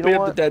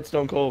up the dead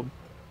Stone Cold.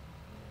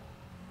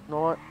 You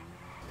know what?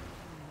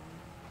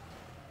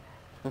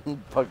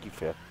 Fuck you,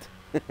 Fifth.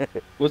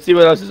 Let's see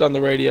what else is on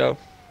the radio.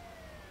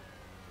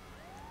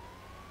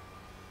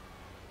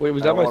 Wait,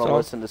 was that my I don't song?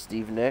 listen to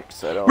Steve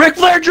Nicks. I don't. Ric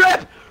Flair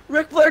drip!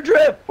 Ric Flair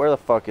drip! Where the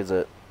fuck is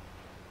it?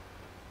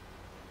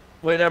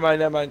 Wait, never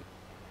mind.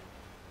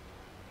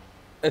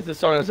 It's a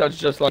song that sounds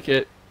just like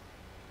it.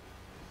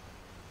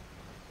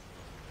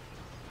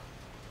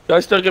 I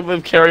still can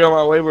believe Carry On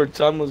My Wayward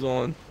Son was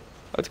on.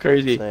 That's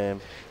crazy.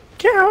 Same.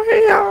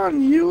 Carry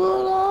on, you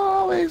will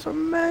always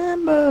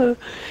remember.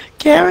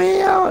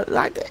 Carry on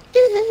like the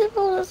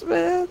evilest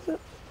man.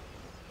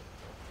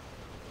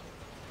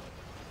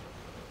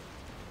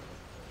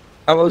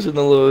 I'm listening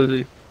to Lil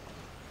Uzi.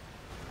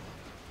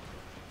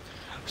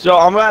 So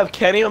I'm gonna have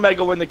Kenny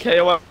Omega win the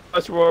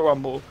KOS Royal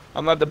Rumble.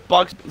 I'm gonna have the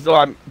Bucks. So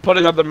I'm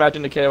putting up the match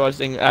in the KOS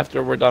thing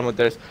after we're done with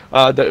this.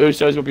 The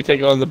Usos will be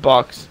taking on the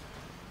Bucks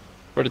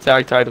for the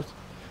tag titles.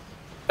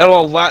 And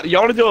y'all want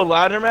to do a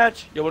ladder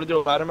match? You want to do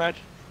a ladder match?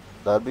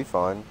 That'd be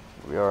fine.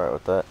 We'll be alright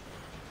with that.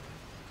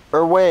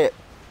 Or wait,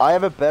 I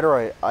have a better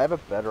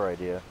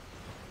idea.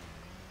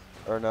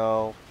 Or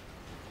no.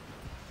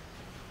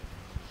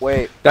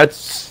 Wait.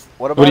 That's.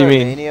 What about What do you a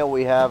mean? Mania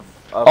we have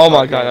a Oh my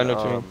fucking, god, I know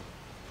what you mean.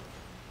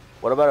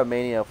 What about a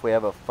Mania if we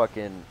have a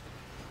fucking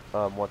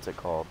what's it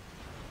called?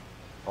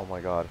 Oh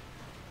my god.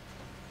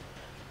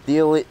 The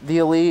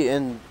Elite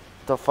and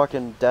the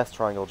fucking Death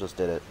Triangle just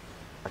did it.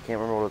 I can't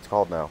remember what it's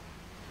called now.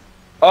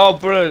 Oh,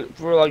 for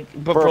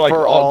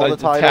all the the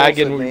titles tag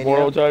in and Mania?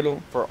 world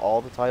title. For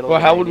all the titles. Well,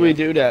 in how would we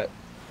Mania? do that?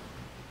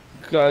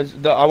 Because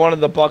I wanted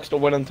the Bucks to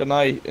win them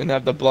tonight and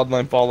have the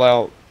Bloodline fall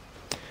out.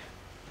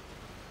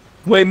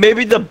 Wait,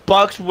 maybe the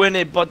Bucks win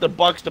it, but the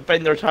Bucks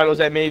defend their titles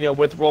at Mania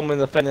with Roman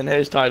defending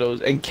his titles,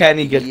 and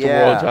Kenny gets the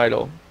world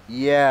title.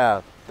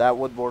 Yeah, that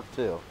would work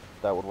too.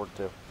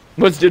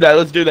 Let's do that.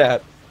 Let's do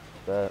that.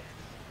 That.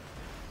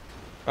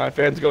 All right,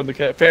 fans driving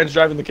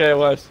the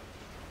KOS.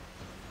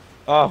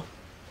 Oh,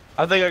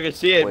 I think I can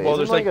see it. Wait, Well,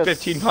 isn't there's like a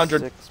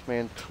 1,500.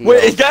 six-man team?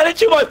 Wait, is that it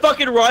to my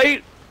fucking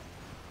right?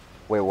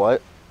 Wait,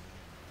 what?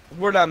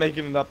 We're not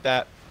making it up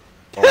that.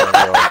 Oh my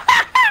god.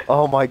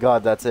 Oh my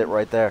god, that's it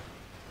right there.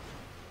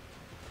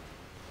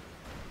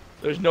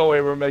 There's no way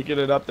we're making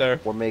it up there.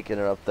 We're making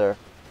it up there.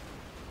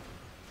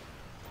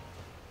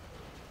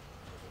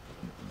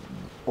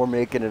 We're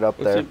making it up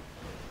Let's there. see.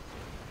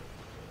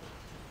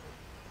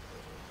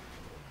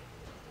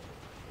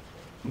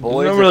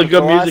 Boys, There's if no really it's the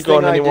good last music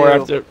on thing I anymore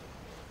do, after.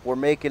 We're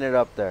making it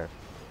up there.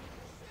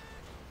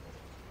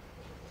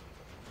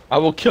 I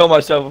will kill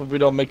myself if we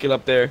don't make it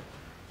up there.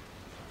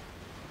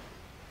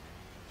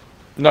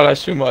 No,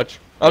 that's too much.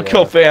 I'll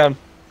kill fam.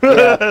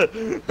 Yeah.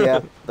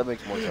 Yeah, that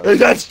makes more sense. Is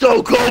that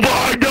Stone Cold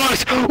behind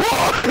us?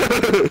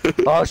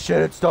 Oh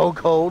shit, it's Stone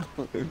Cold.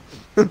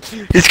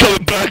 He's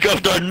coming back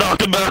after I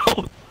knocked him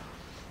out.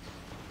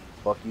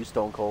 Fuck you,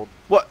 Stone Cold.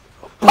 What?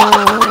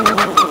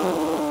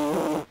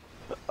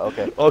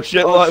 Okay. Oh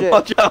shit, Oh, shit.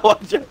 watch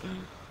out.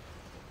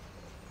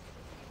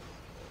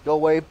 Go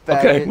away, faggot.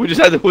 Okay, we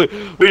just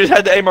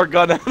had to aim our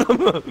gun at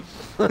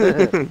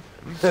him.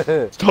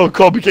 Stone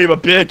Cold became a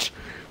bitch.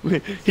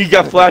 He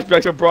got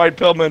flashbacks of Brian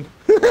Pillman.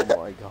 Oh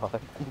my god.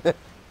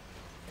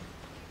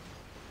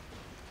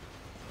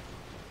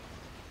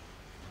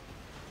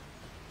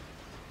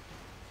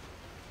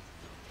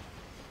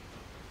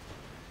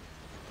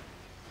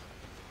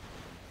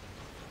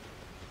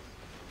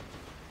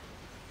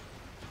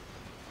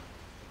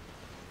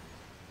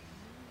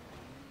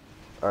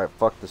 Alright,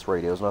 fuck this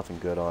radio. There's nothing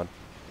good on.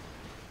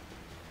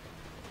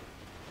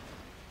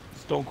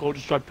 Stone Cold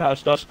just drive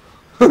past us.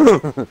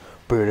 Oh,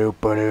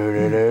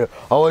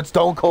 it's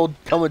Stone Cold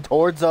coming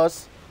towards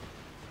us.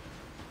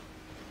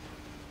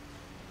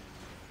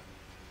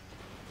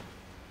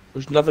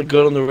 There's nothing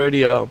good on the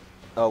radio.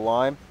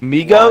 Lime.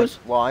 Migos?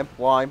 Lime.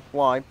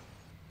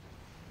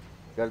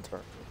 Gotta turn.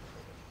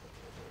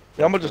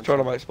 Yeah, I'm gonna just turn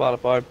on my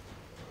Spotify.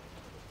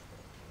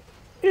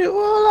 You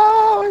will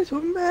always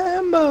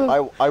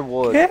remember. I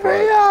would.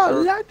 Carry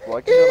on like well,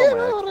 I can do it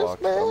on my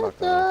Xbox,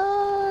 but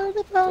I'm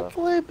not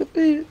gonna.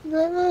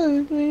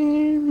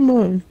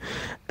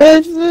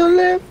 And still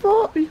live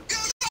for you.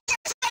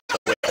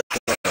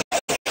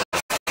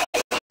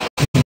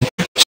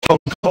 So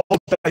cold,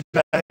 bang,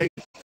 bang.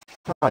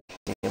 God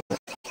damn it.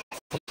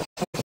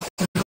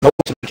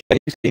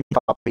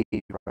 Poppy.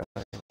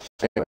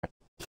 Anyway.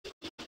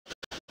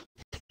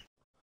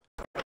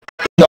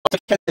 No, I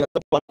can't get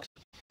the box.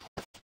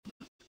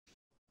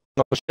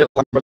 No shit,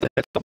 I'm about to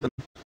hit something.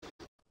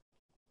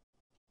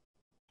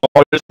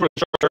 Oh, this was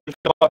short.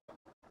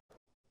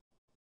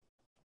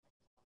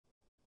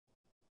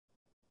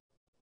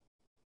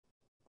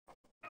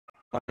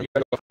 You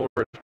gotta go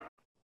forward.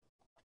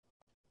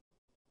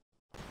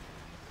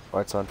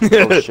 Alright, son.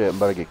 Oh shit, I'm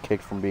about to get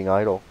kicked from being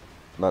idle.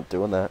 I'm not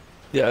doing that.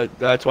 Yeah,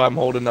 that's why I'm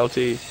holding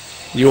LT.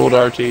 You hold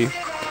RT.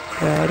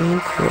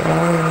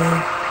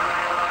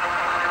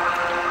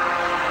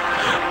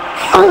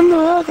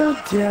 Under the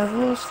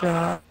devil's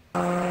sky.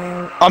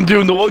 I'm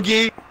doing the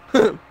woogie.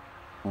 Oh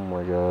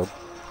my god.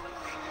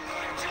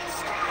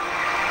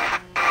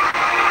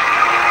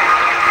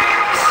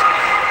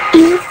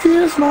 It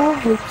feels my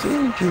hopes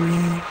and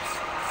dreams.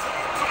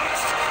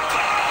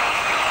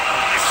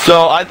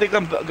 So I think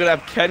I'm gonna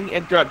have Kenny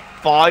enter at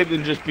 5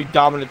 and just be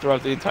dominant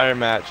throughout the entire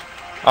match.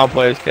 I'll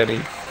play as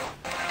Kenny.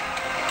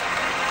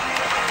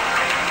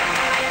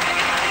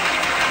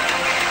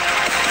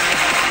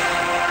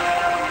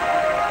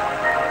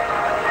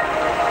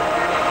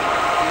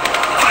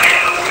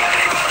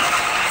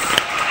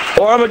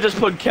 Or I'm gonna just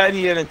put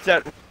Kenny in and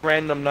set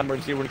random number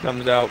and see when it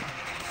comes out.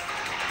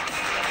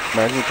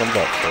 Imagine he comes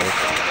out first.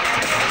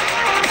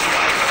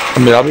 I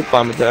mean, I'll be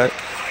fine with that.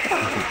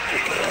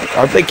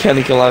 I think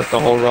Kenny can last the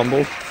whole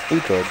Rumble. He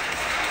could.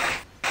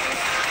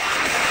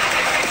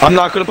 I'm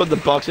not gonna put the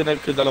Bucks in it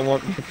because I don't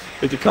want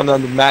it to come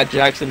down to Matt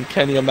Jackson,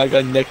 Kenny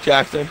Omega, Nick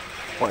Jackson.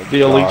 Oh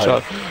the Elite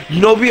Show.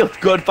 You know, be a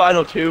good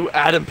final two: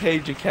 Adam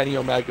Page and Kenny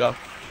Omega.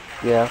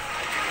 Yeah.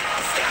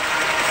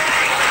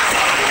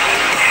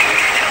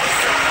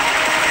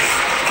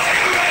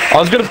 I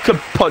was gonna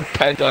put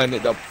Penta in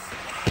it though.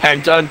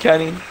 Penta and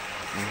Kenny.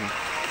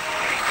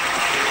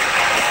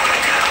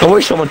 I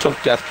wish someone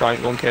took Death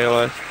Triangle and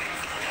KOS.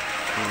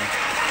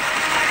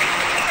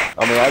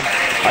 I mean,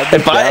 I'd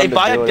if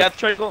I had Death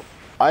Triangle,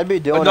 I'd be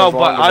doing. No,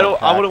 but I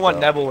don't. I wouldn't want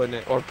Neville in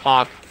it or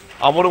Pac.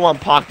 I wouldn't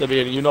want Pac to be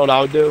in it. You know what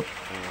I would do?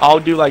 I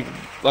would do like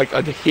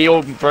a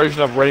heel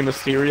version of Rey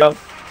Mysterio.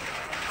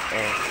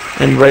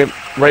 And Rey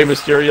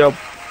Mysterio.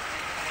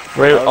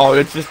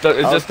 It's just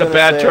a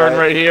bad turn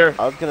right here.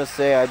 I was gonna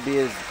say I'd be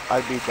down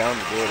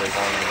to do it as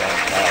long as I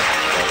have.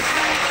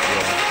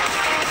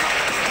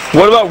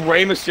 What about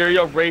Rey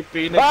Mysterio, Rey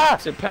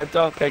Phoenix, and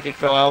Penta? Pancake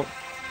fell out.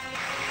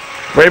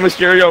 Rey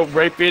Mysterio,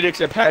 Rey Phoenix,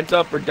 and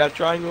Penta for Death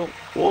Triangle.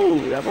 Whoa,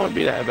 that wouldn't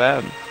be that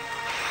bad.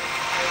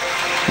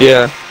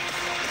 Yeah.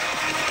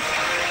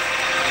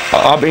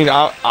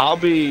 I'll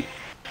be.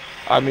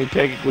 I mean,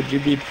 Pancake, would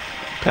you be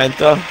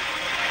Penta?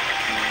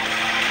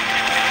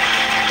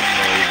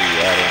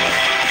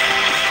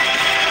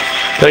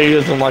 He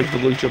doesn't like the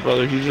Lucha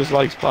Brothers, he just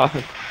likes Pac.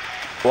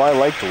 Well, I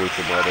like the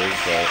Lucha Brothers,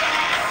 but...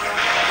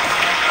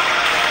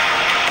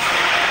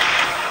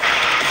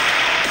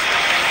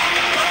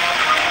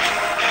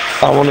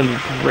 I wanted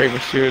Rey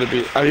Mysterio to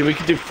be... I mean, we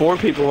could do 4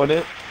 people in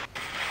it.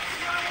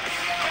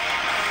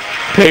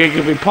 Pagan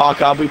could be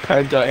Pac, I'll be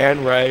Penta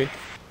and Rey.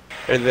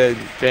 And then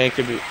Van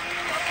could be...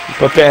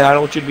 But Van, I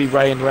don't want you to be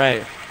Rey and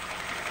Rey.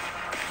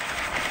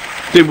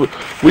 Dude,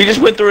 we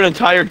just went through an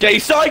entire day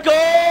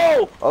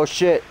cycle! Oh,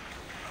 shit.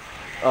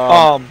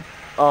 I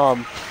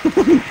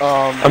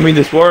mean,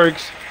 this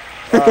works.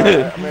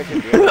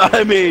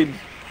 I mean,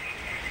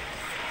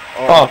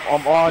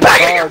 I'm on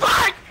charge.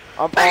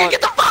 Megan, get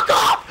the fuck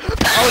off!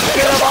 Oh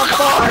shit, I'm on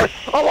fire!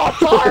 I'm on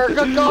fire!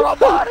 Good God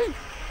Almighty!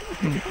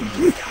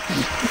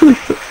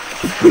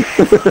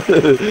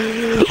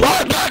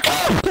 Line back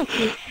up!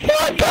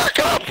 Line back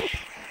up!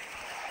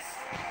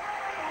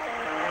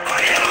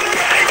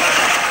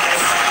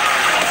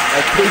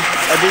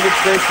 I think it's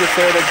safe to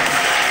say that.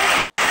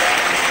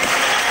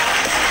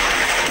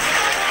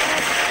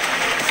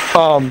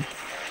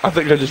 I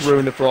think I just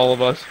ruined it for all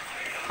of us.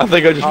 I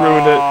think I just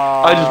ruined it.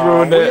 I just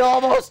ruined it. We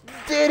almost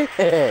did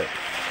it!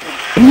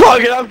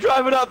 Fuck it, I'm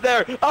driving up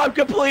there! I've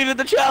completed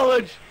the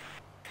challenge!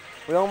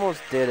 We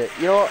almost did it.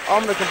 You know what?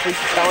 I'm gonna complete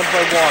the challenge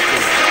by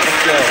walking.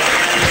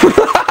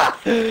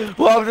 Let's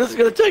go. Well, this is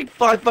gonna take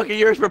 5 fucking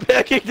years for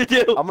Pancake to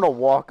do. I'm gonna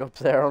walk up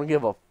there. I don't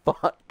give a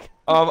fuck.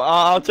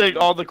 I'll take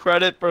all the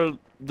credit for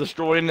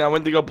destroying. I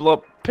went to go blow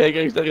up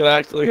Pancake's that could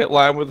actually hit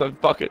line with a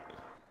bucket.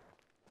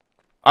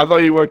 I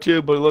thought you were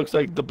too, but it looks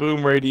like the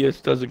boom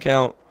radius doesn't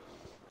count.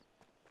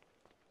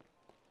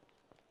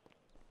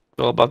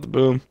 all about the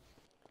boom.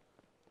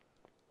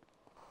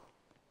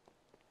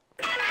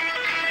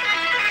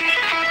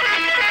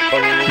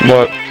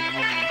 What?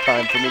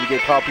 Time for me to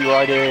get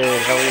copyrighted.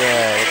 Hell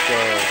yeah,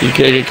 let's go. You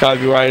can't get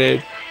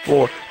copyrighted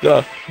for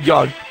the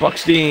Young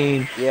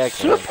Buckstein. Yeah, I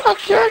can. Super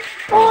Kick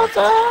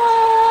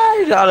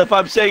Bullseye! Not if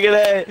I'm singing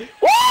it.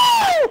 Woo!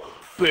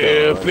 We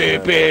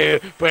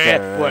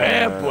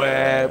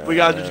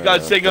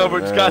gotta sing over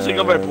it. Just gotta sing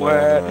over it.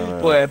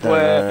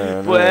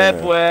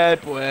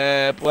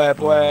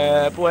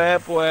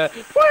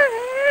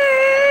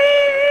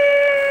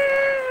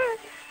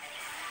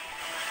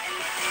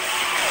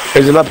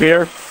 Is it up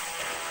here?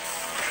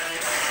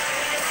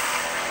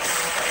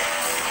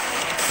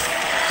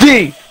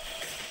 D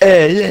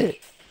L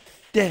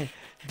D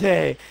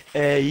D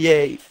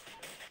A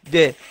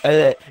D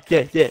L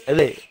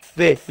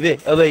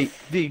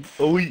D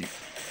O E.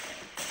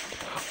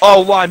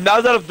 Oh wow, now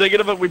that I'm thinking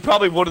of it, we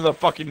probably wouldn't have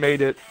fucking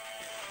made it.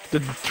 The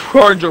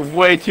turns are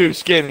way too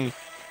skinny.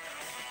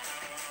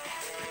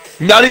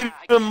 Not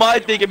even my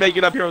thinking make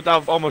it up here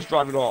without almost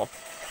driving off.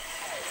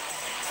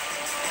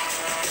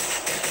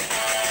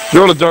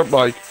 You're on a dirt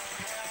bike.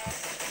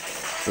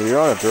 Well, you're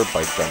on a dirt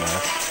bike,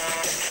 dumbass.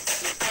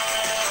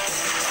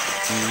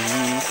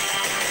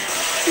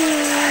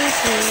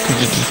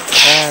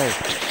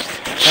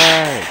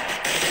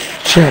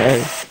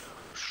 Hey.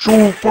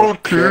 Super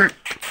kick.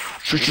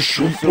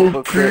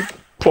 Super kick.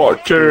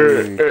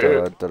 Party.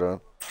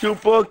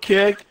 Super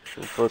kick.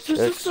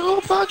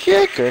 Super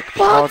kick.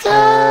 Party.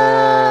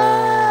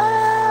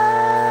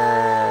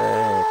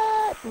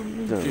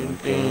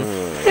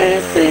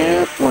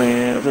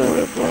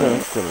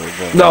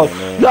 No.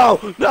 No,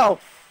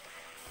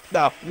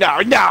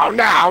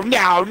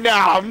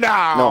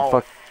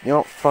 fuck. You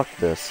don't fuck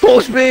this.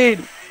 Full speed.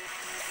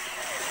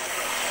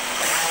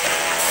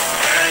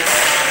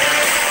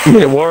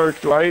 It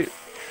worked, right?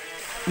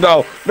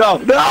 No! How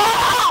can I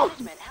help?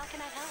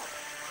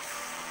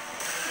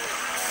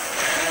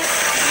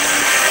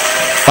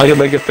 I can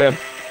make it, fam.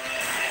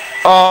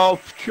 Oh,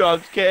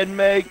 Chugs can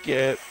make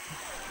it.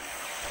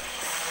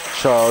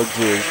 CHUGS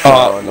is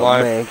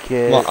gonna make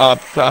it.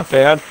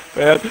 Fan.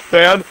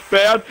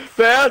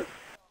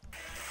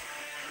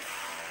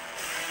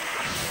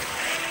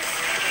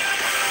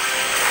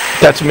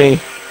 That's me.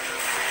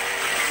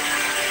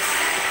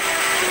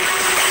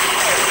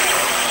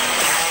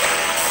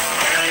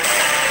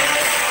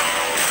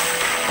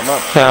 I'm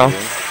not How?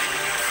 cheating.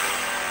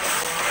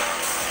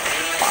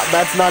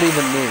 That's not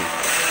even me.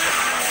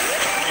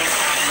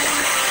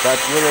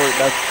 That's literally,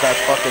 that's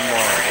fucking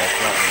Lime. That's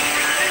not me.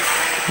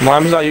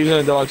 Lime's not using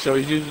a deluxe show,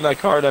 he's using that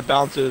card that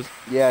bounces.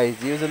 Yeah,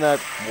 he's using that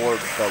arena war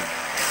card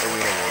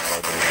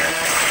that he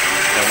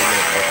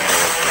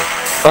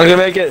has. I can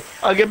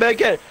make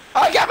it!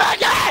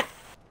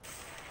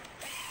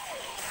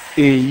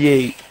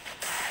 E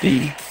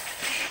D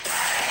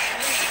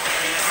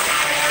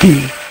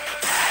P.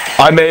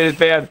 I made it,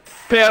 Pan,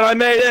 I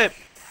made it!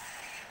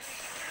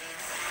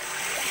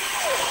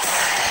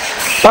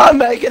 I'm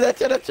making it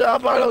to the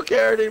top, I don't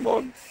care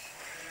anymore.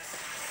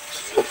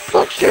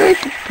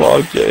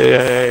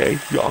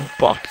 Young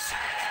Bucks.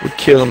 We're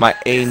killing my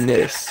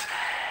anus.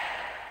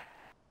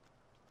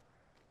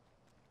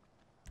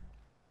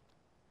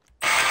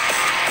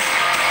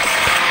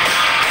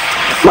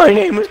 My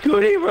name is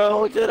Cody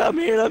Rhodes and I'm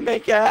here to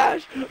make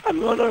cash. I'm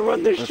gonna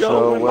run the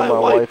show when my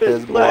wife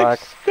is black.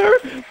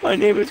 My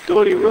name is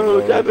Cody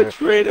Rhodes. I've been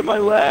training my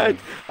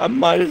legs. I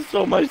might have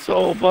sold my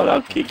soul, but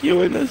I'll kick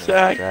you in the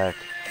sack.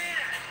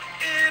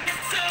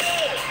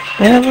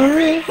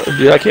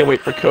 Dude, I can't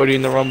wait for Cody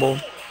in the Rumble.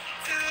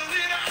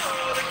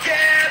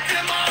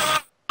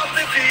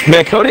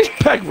 Man, Cody's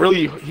pec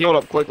really healed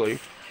up quickly.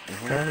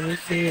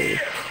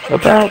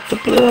 About to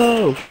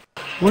blow.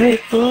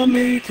 Wait for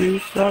me to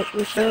start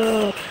the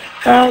show.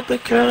 Out the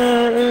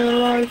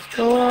curtain, lights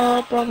go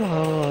up, I'm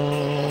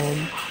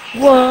home.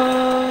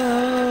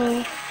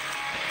 Whoa.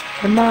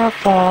 And my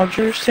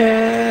father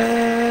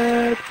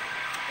said,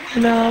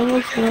 when I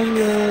was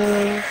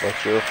younger.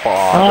 What your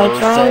father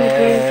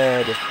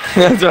said.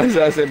 That's what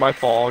I say, my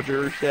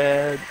father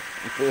said.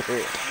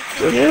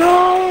 You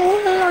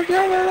know, I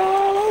give it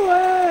all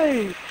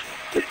away.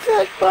 To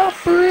take my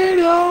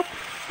freedom.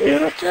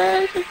 It'll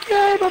change the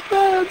game, I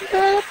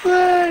better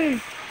play.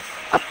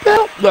 I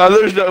felt. No,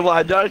 there's no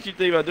lie. Now that you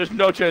think about it, there's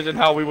no chance in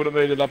how we would have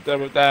made it up there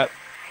with that.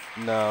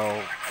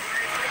 No.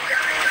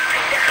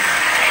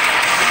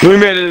 We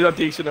made it a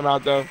decent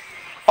amount though.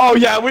 Oh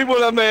yeah, we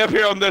would have made up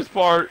here on this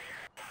part.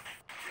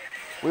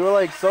 We were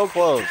like so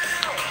close.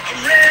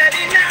 I'm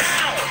ready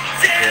now.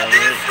 Tear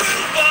this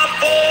roof up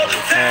for the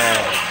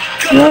town.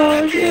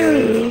 No,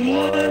 you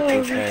What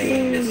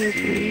to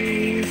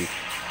see.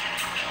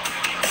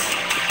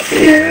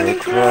 In the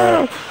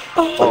crowd,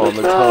 On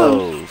the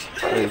toes.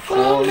 Wait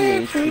for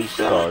me to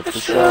start the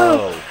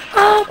show.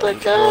 Out the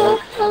curtain,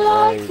 the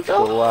lights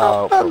go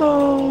out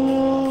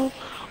below.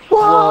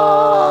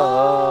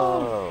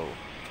 Whoa.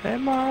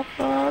 And my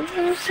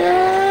father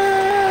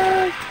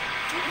said,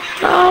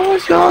 I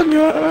was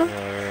younger.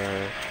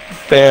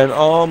 Fan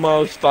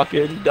almost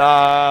fucking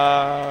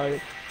died.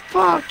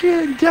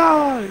 fucking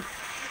die.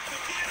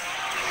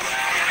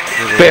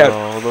 Get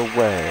all the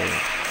way.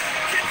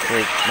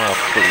 Take my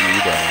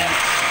freedom.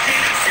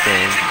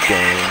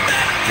 Gang.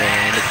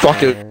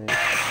 Fuck it.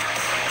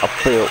 I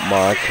built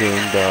my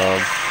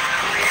kingdom.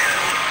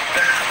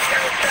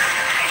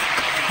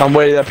 I'm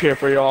waiting up here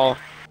for y'all.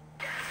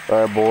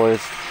 Alright,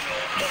 boys.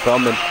 I'm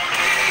coming.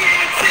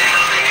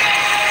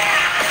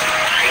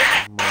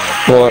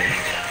 What?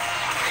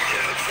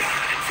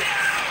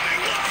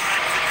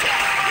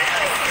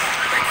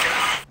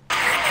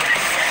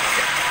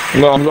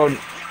 No, I'm going.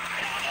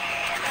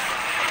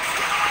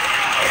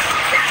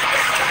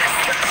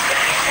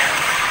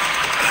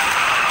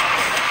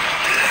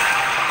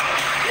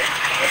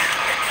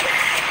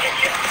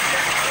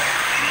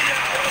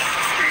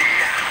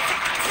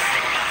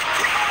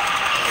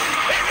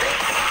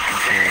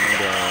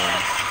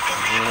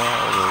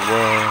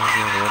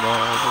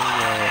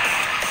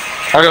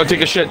 I gotta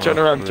take a shit, turn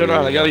around,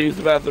 I gotta use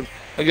the bathroom.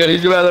 I gotta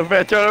use the bathroom,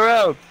 man, turn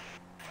around!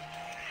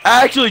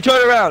 Actually,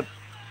 turn around!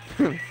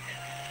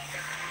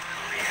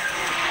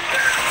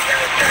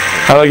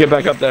 How do I get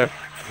back up there?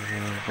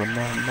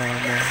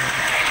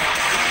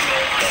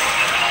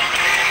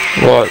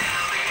 What?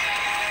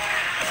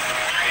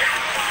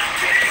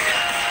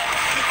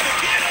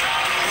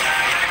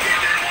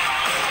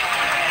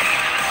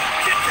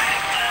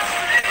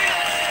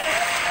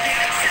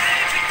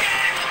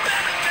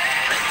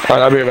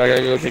 Alright, I'll be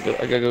right back.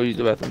 I gotta go use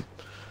the bathroom.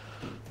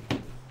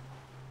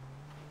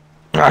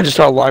 I just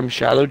saw a Lime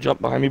shadow jump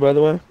behind me, by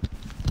the way.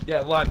 Yeah,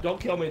 Lime, don't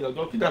kill me though.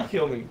 Do not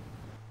kill me.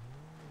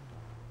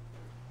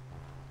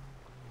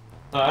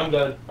 I'm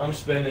good. I'm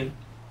spinning.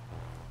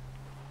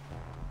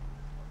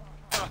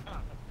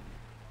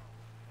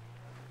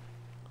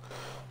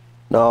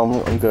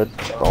 No, I'm good.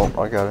 Don't.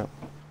 I got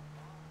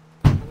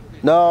it.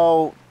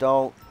 No,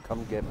 don't.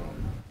 Come get me.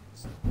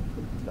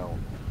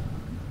 Don't.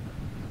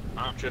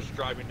 I'm just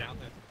driving down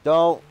there.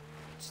 Don't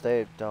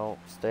stay up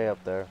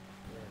there.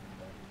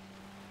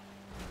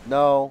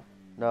 No,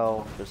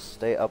 just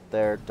stay up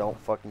there. Don't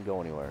fucking go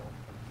anywhere.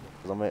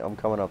 'Cause I'm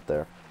coming up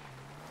there.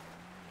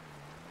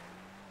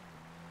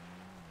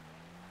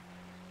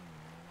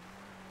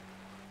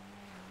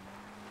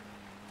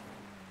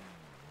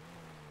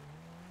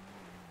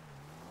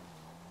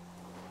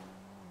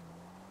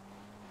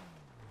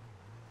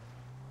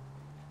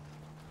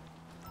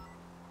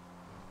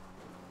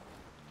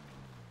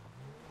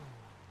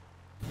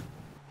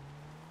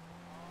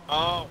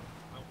 Oh.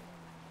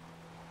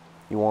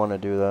 You want to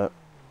do that?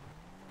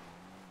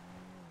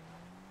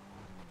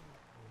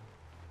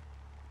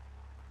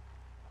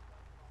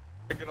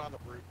 Get on the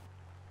roof.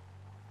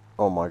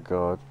 Oh my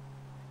god.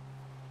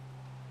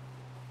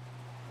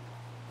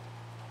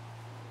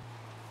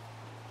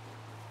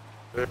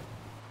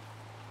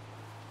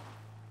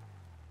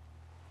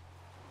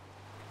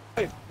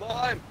 Hey,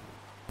 Lime!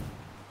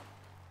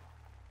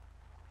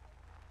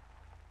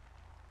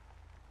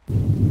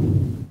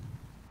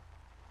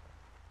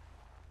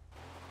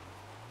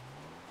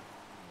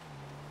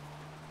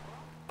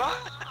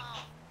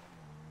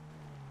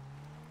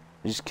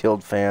 You just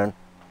killed Fan.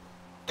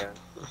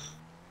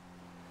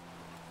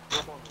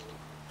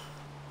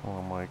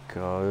 Oh my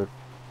god.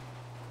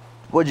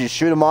 What'd you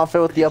shoot him off it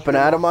with the up and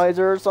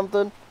atomizer or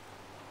something?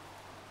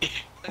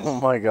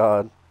 Oh my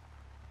god.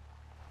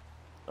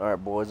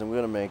 Alright boys, I'm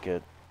gonna make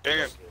it.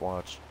 Just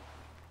watch.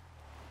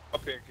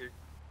 Okay.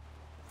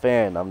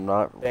 Fan, I'm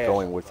not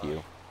going with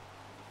you.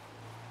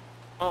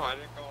 Oh, I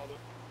didn't call it.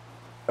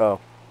 Oh.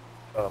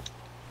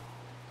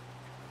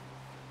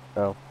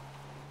 Oh.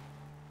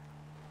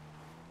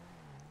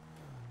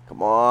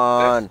 Come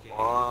on. Come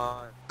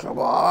on. Come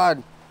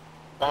on.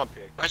 Come on,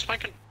 pig. Where's my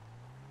con-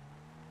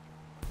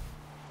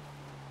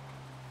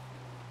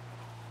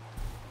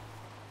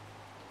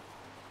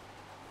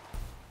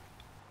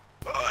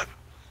 Oh,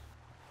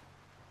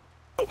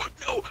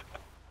 no!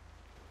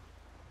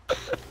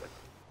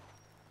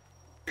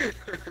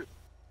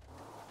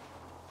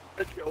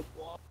 I killed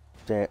Bob.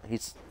 Damn,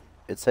 it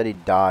said he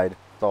died.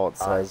 That's all it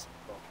says.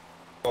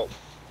 Oh,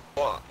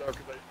 fuck. No, 'cause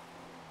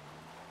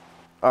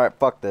Alright,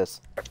 fuck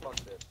this. fuck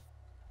this.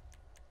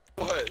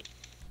 What?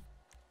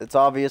 It's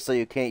obvious that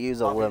you can't use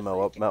a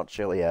limo up Mount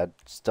Chiliad. It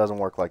just doesn't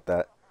work like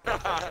that. Oh,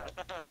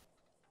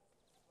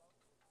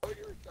 you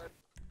were trying.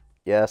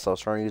 Yes, I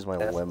was trying to use my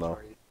limo.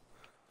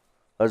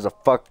 There's a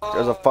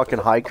fucking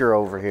hiker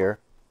over here.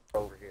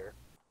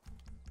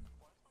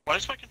 Why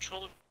does my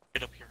controller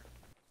get up here?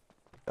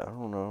 I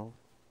don't know.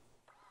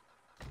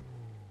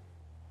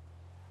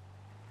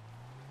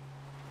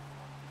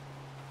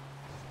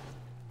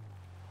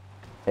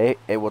 Hey,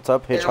 what's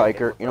up,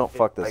 hitchhiker? You know,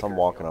 fuck this. I'm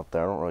walking up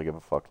there. I don't really give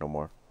a fuck no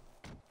more.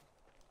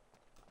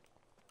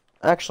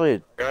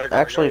 Actually,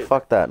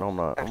 fuck that. No, I'm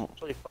not.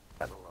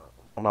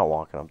 I'm not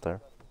walking up there.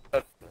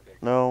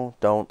 No,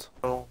 don't.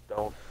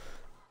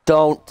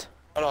 Don't.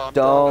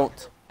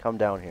 Don't. Come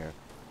down here.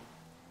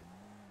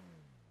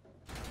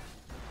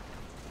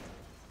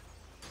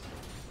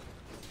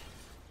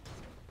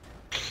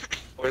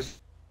 Where's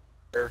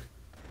there?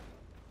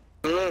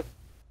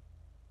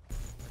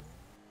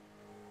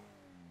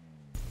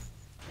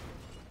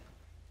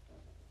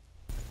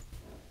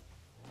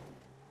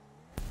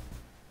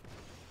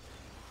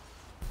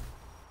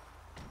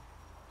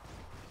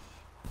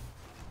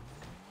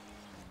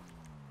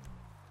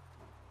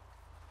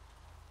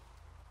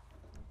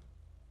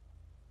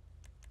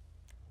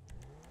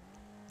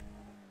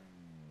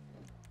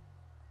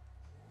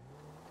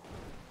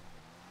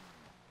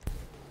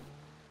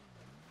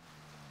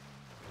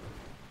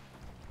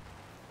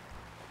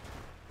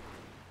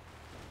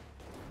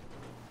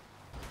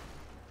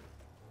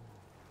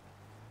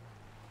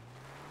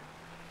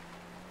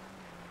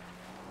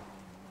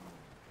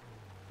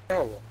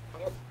 Oh,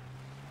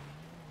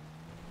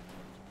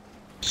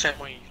 Same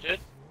way you did.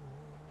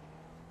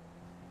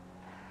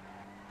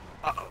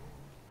 Uh-oh.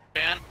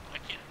 Dan, I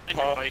can't find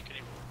your bike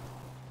anymore.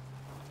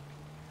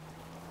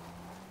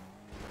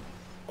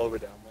 all the way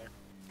down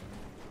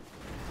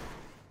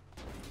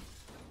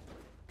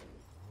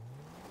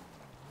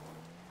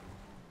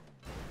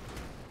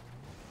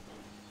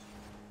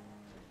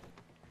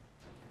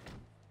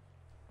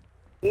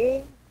there.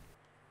 Oh.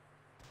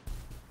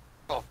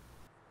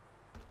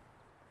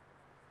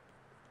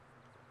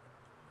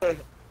 Oh.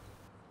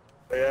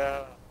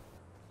 Yeah.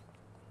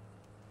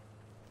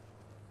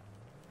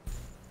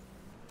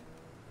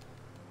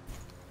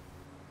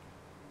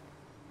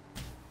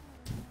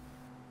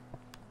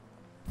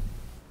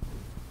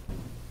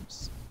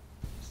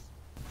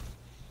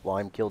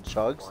 Lime killed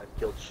Chugs.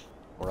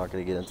 We're not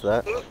gonna get into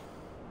that.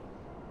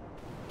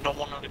 Don't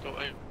want her to go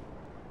in.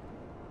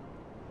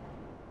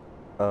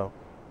 Oh.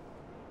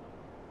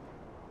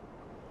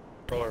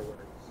 Controller works.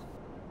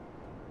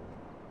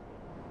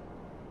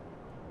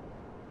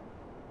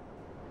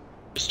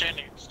 Just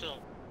standing still.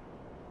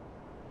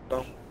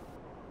 No.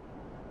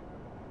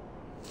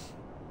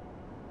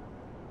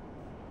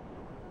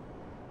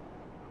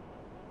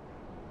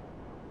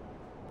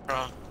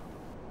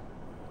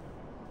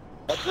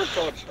 That's a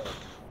god shot.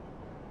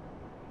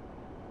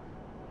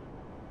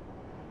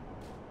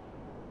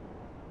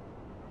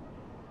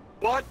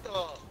 What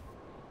the?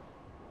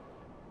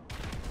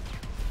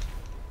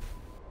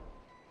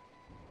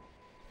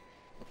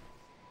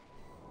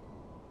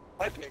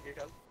 Hi, Pig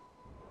again.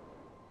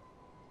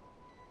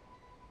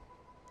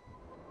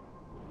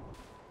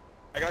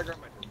 I gotta grab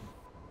my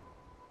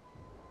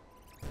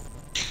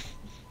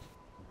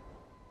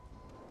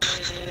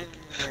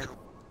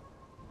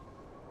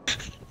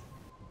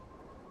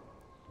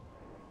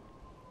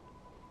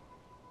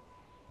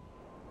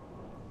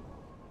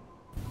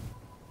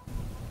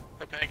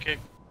Hi, Pancake.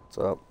 What's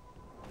up?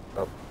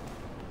 Up.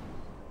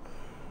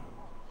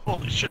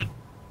 Holy shit. I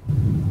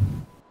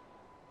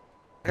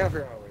gotta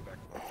figure out a way back.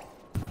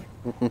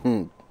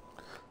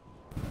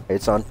 Hey,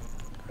 son.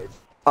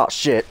 Oh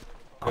shit.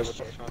 Wait, what's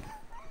up, Sean?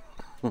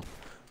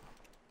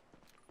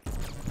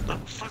 No,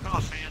 fuck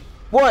off, man.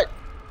 What?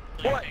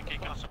 What?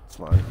 Pancake, awesome. It's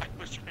fine. I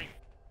pushed your finger.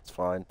 It's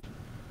fine.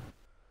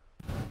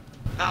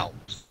 Ow.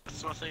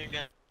 That's nothing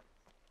again.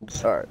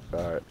 Alright,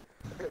 alright.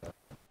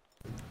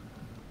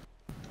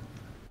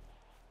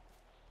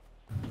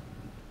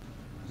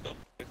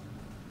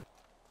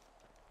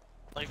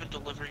 I'll even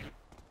deliver you.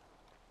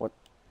 What?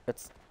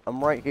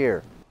 I'm right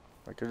here.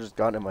 I could've just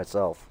gotten it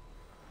myself.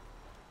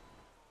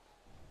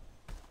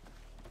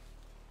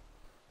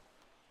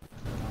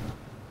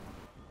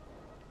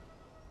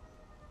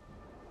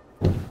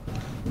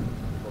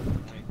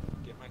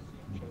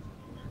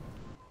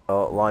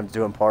 Oh, Lime's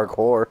doing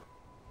parkour.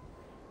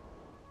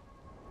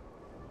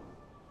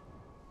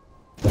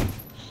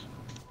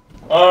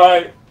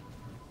 Alright.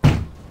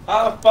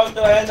 How the fuck did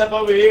I end up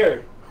over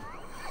here?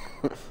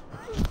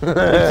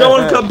 Did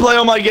someone come play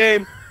on my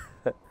game?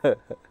 What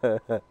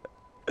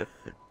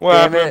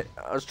Damn happened? it.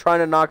 I was trying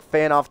to knock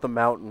Fan off the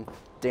mountain.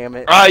 Damn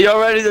it. Alright, y'all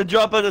ready to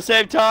jump at the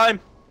same time?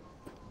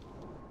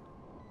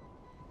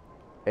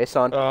 Hey,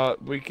 son.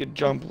 We could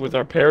jump with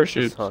our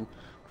parachutes. Son.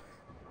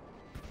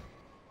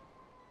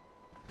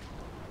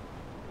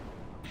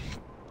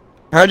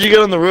 How'd you get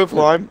on the roof,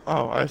 Lime?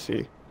 Oh, I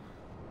see.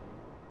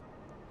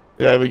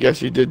 Yeah, we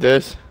guess you did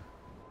this.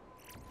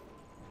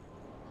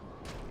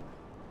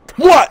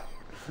 What?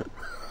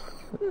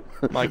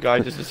 My guy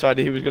just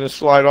decided he was gonna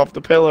slide off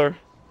the pillar.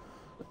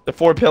 The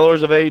 4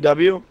 pillars of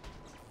AEW.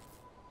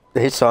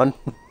 Hey, son.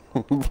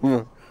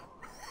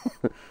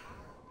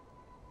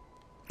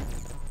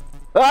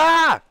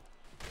 Ah!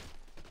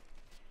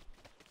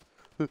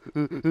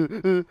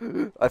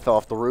 I fell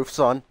off the roof,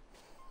 son.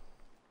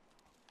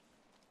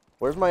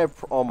 Where's my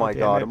oh my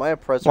god, it. am I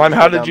oppressor? Lime,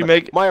 how did you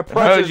make? My how did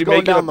oppressor's you going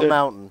make it down up the there?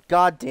 mountain.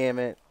 God damn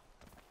it.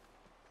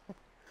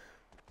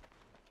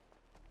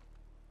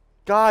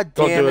 God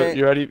Don't damn do it. it.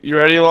 You ready? You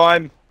ready,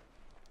 Lime?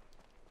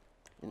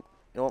 You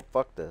know what?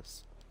 Fuck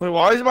this. Wait,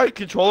 why is my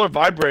controller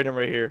vibrating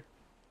right here?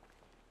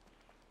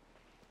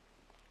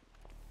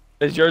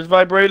 Is yours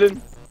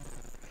vibrating?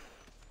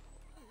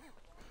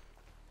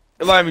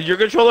 Lime, is your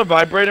controller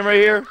vibrating right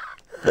here?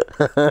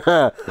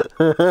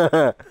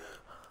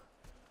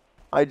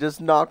 I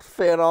just knocked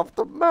Fan off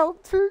the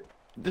mountain.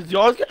 Does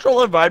y'all's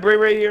controller vibrate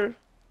right here?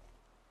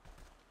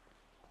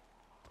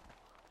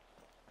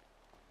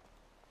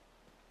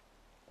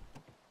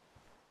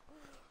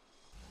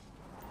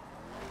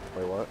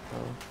 Wait, what?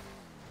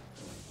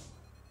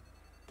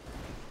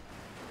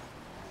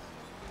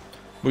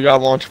 We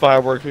gotta launch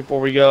fireworks before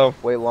we go.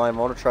 Wait, Lime,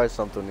 I want to try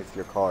something with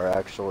your car,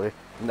 actually.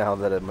 Now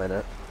that I'm in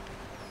it.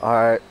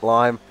 Alright,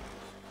 Lime.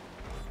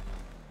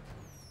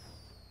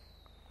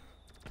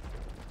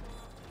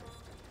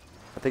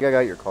 I think I got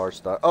your car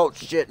stuck. Oh,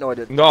 shit, no I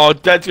didn't. No,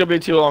 that's gonna be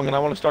too long, and I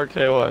want to start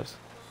KOS.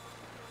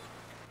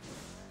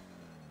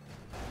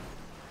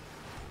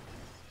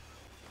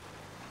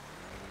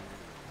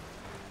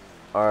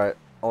 Alright,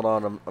 hold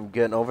on, I'm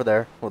getting over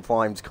there with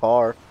Lime's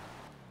car.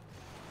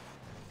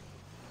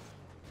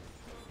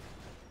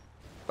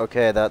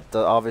 Okay, the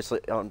obviously.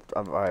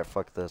 Alright,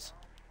 fuck this.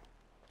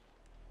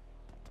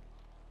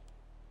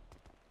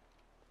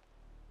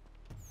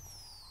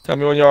 Tell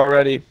me when you're all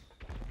ready.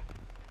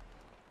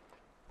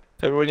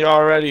 Tell me when you're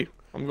all ready.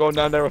 I'm going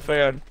down there with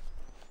fan.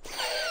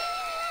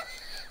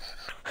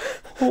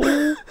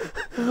 Holy.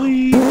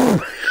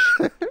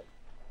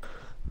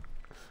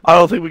 I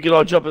don't think we can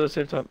all jump at the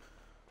same time.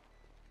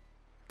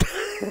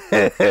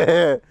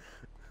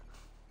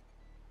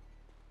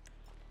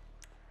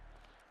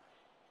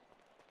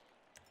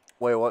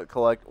 Wait, what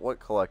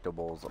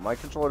collectibles? My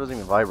controller doesn't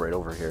even vibrate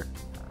over here.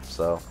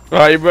 So.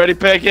 Alright, you ready,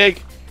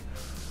 Pancake?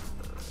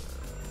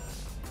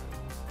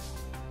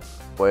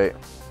 Wait.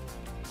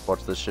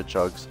 Watch this shit,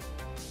 Chugs.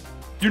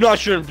 Do not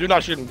shoot him. Do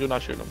not shoot him. Do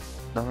not shoot him.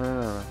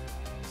 No.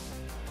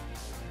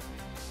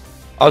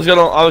 I was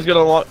gonna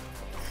launch.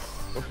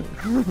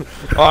 I'm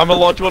gonna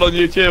launch one on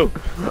you too.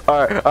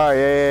 Alright,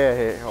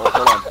 yeah. Hold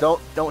on.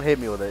 Don't hit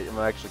me with it. I'm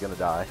actually gonna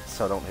die,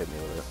 so don't hit me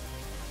with it.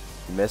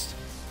 You missed.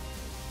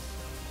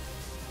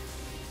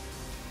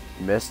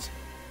 You missed.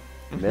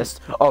 You missed.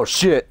 Oh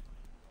shit.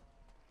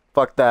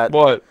 Fuck that.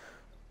 What?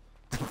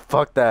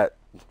 Fuck that.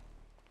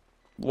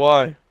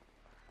 Why?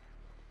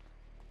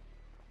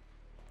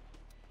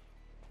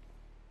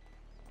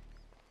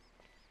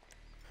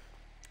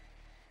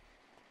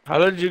 How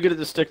did you get it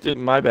to stick to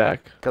my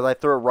back? Because I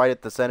threw it right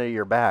at the center of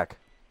your back.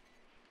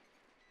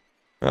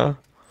 Huh?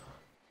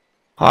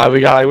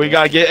 Alright, we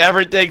gotta get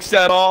everything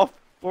set off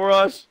for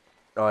us.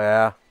 Oh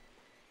yeah.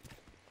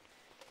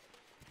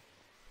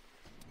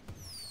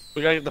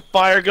 We gotta get the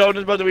fire going.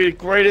 It's about to be the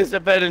greatest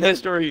event in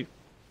history.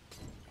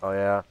 Oh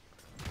yeah.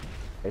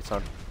 Hey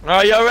son.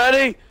 Are you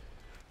ready?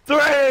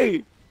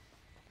 3,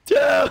 2.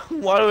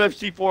 Why do I have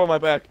C4 on my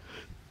back?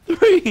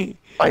 3.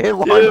 I hit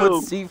line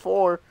with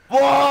C4.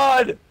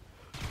 1.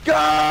 Go!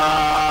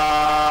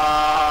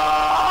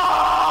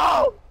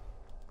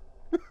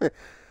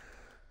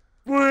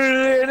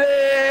 Wait.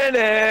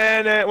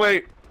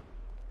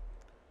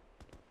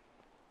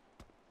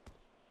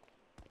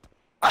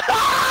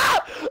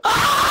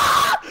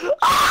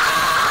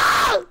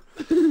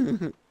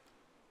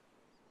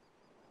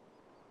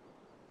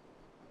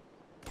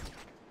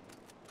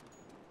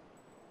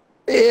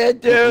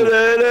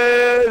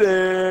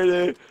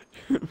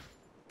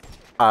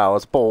 I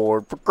was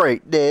born for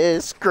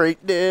greatness.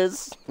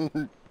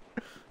 Fucking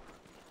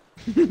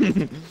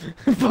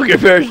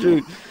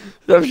parachute.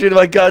 Stop shooting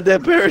my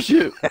goddamn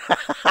parachute.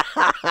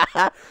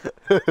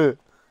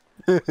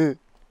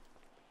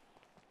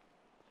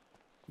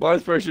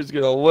 Mine's parachute's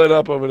getting lit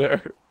up over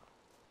there.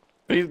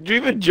 Did you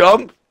even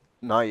jump?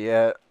 Not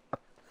yet.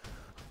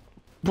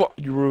 What?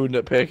 You ruined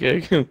it,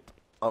 Pancake.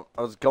 I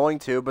was going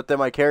to, but then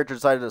my character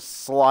decided to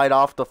slide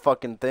off the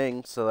fucking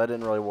thing, so that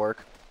didn't really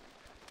work.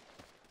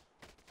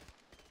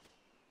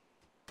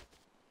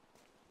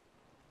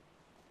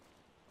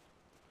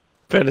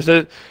 This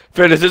isn't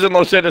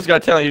Los Santos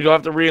Got Talent. You don't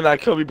have to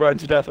reenact Kobe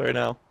Bryant's death right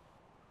now.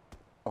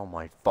 Oh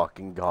my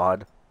fucking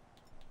god.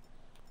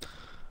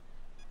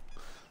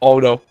 Oh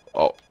no.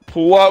 Oh,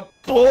 pull up.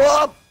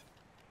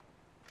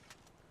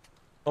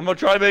 I'm gonna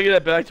try making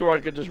it back to where I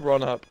can just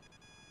run up.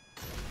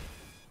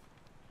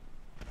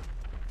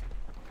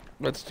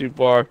 That's too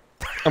far.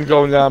 I'm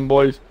going down,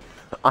 boys.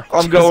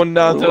 I'm going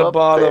down to the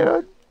bottom.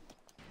 There.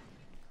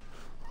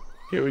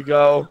 Here we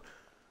go.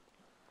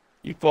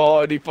 You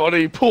fall and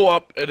you pull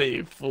up and then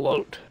you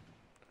float.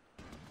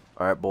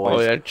 Alright, boys.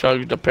 Oh yeah,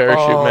 Chug the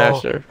parachute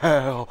master.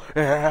 Hell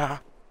yeah.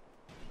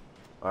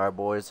 Alright,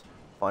 boys.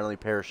 Finally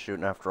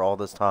parachuting after all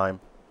this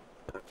time.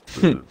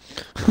 I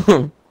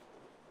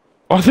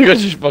think I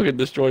just fucking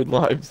destroyed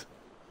lives.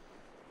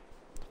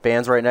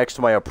 Fan's right next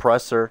to my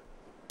oppressor.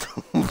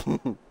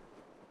 You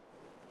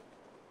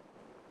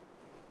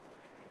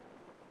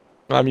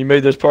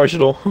made this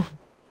partial.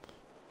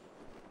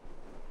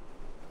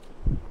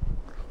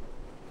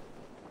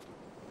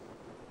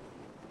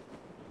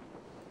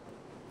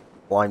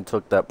 Lime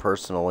took that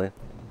personally.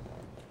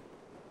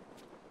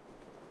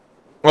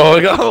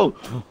 Oh, go!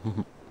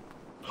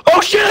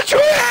 Oh shit, a tree!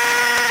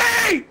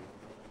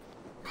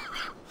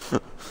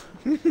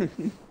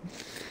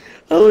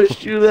 I was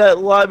shooting that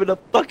lime and a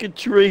fucking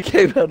tree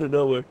came out of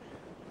nowhere.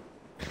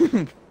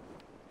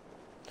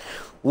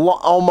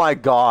 Oh my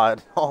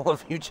god. All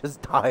of you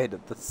just died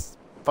at the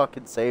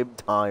fucking same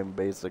time,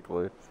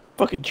 basically.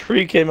 Fucking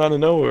tree came out of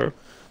nowhere.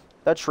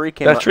 That tree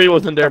came That tree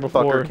wasn't there that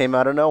before. fucker came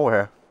out of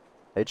nowhere.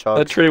 Hey, Chugs.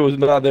 That tree was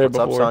not there What's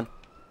before. up,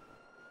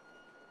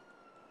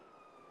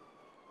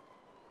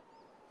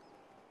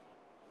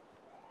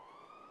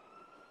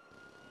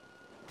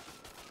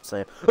 son?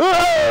 Same.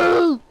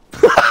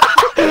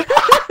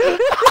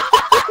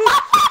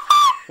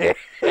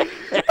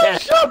 I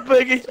shot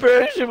Biggie's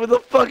parachute with a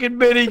fucking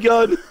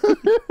minigun.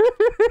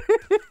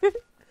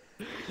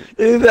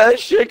 And that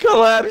shit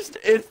collapsed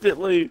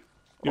instantly.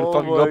 You gonna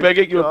fucking go,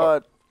 Biggie? You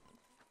gonna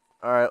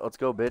Alright, let's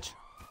go, bitch.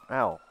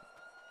 Ow.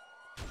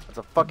 That's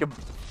a fucking...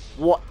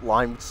 What?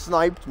 Lime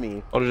sniped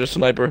me. Oh, there's a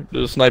sniper.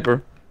 There's a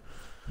sniper.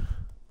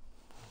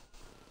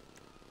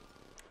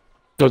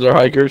 Those are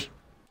hikers.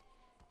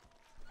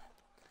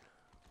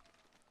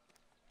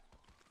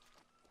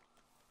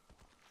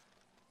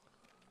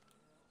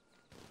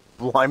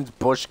 Lime's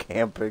bush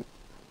camping.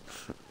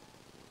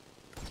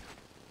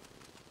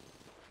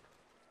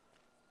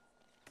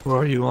 Where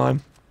are you,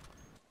 Lime?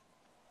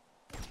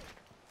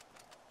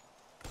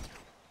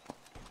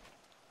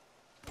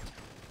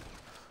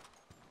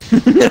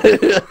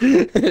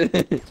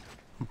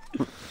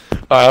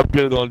 Alright, I'm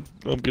good on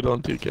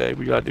 2K.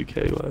 We gotta do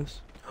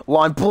KOS.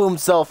 Lime blew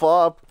himself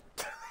up.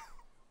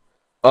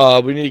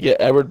 We need to get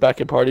Edward back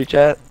in party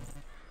chat.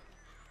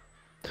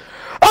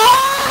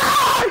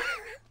 Ah!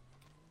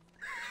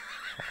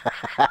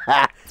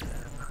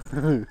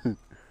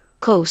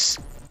 Close.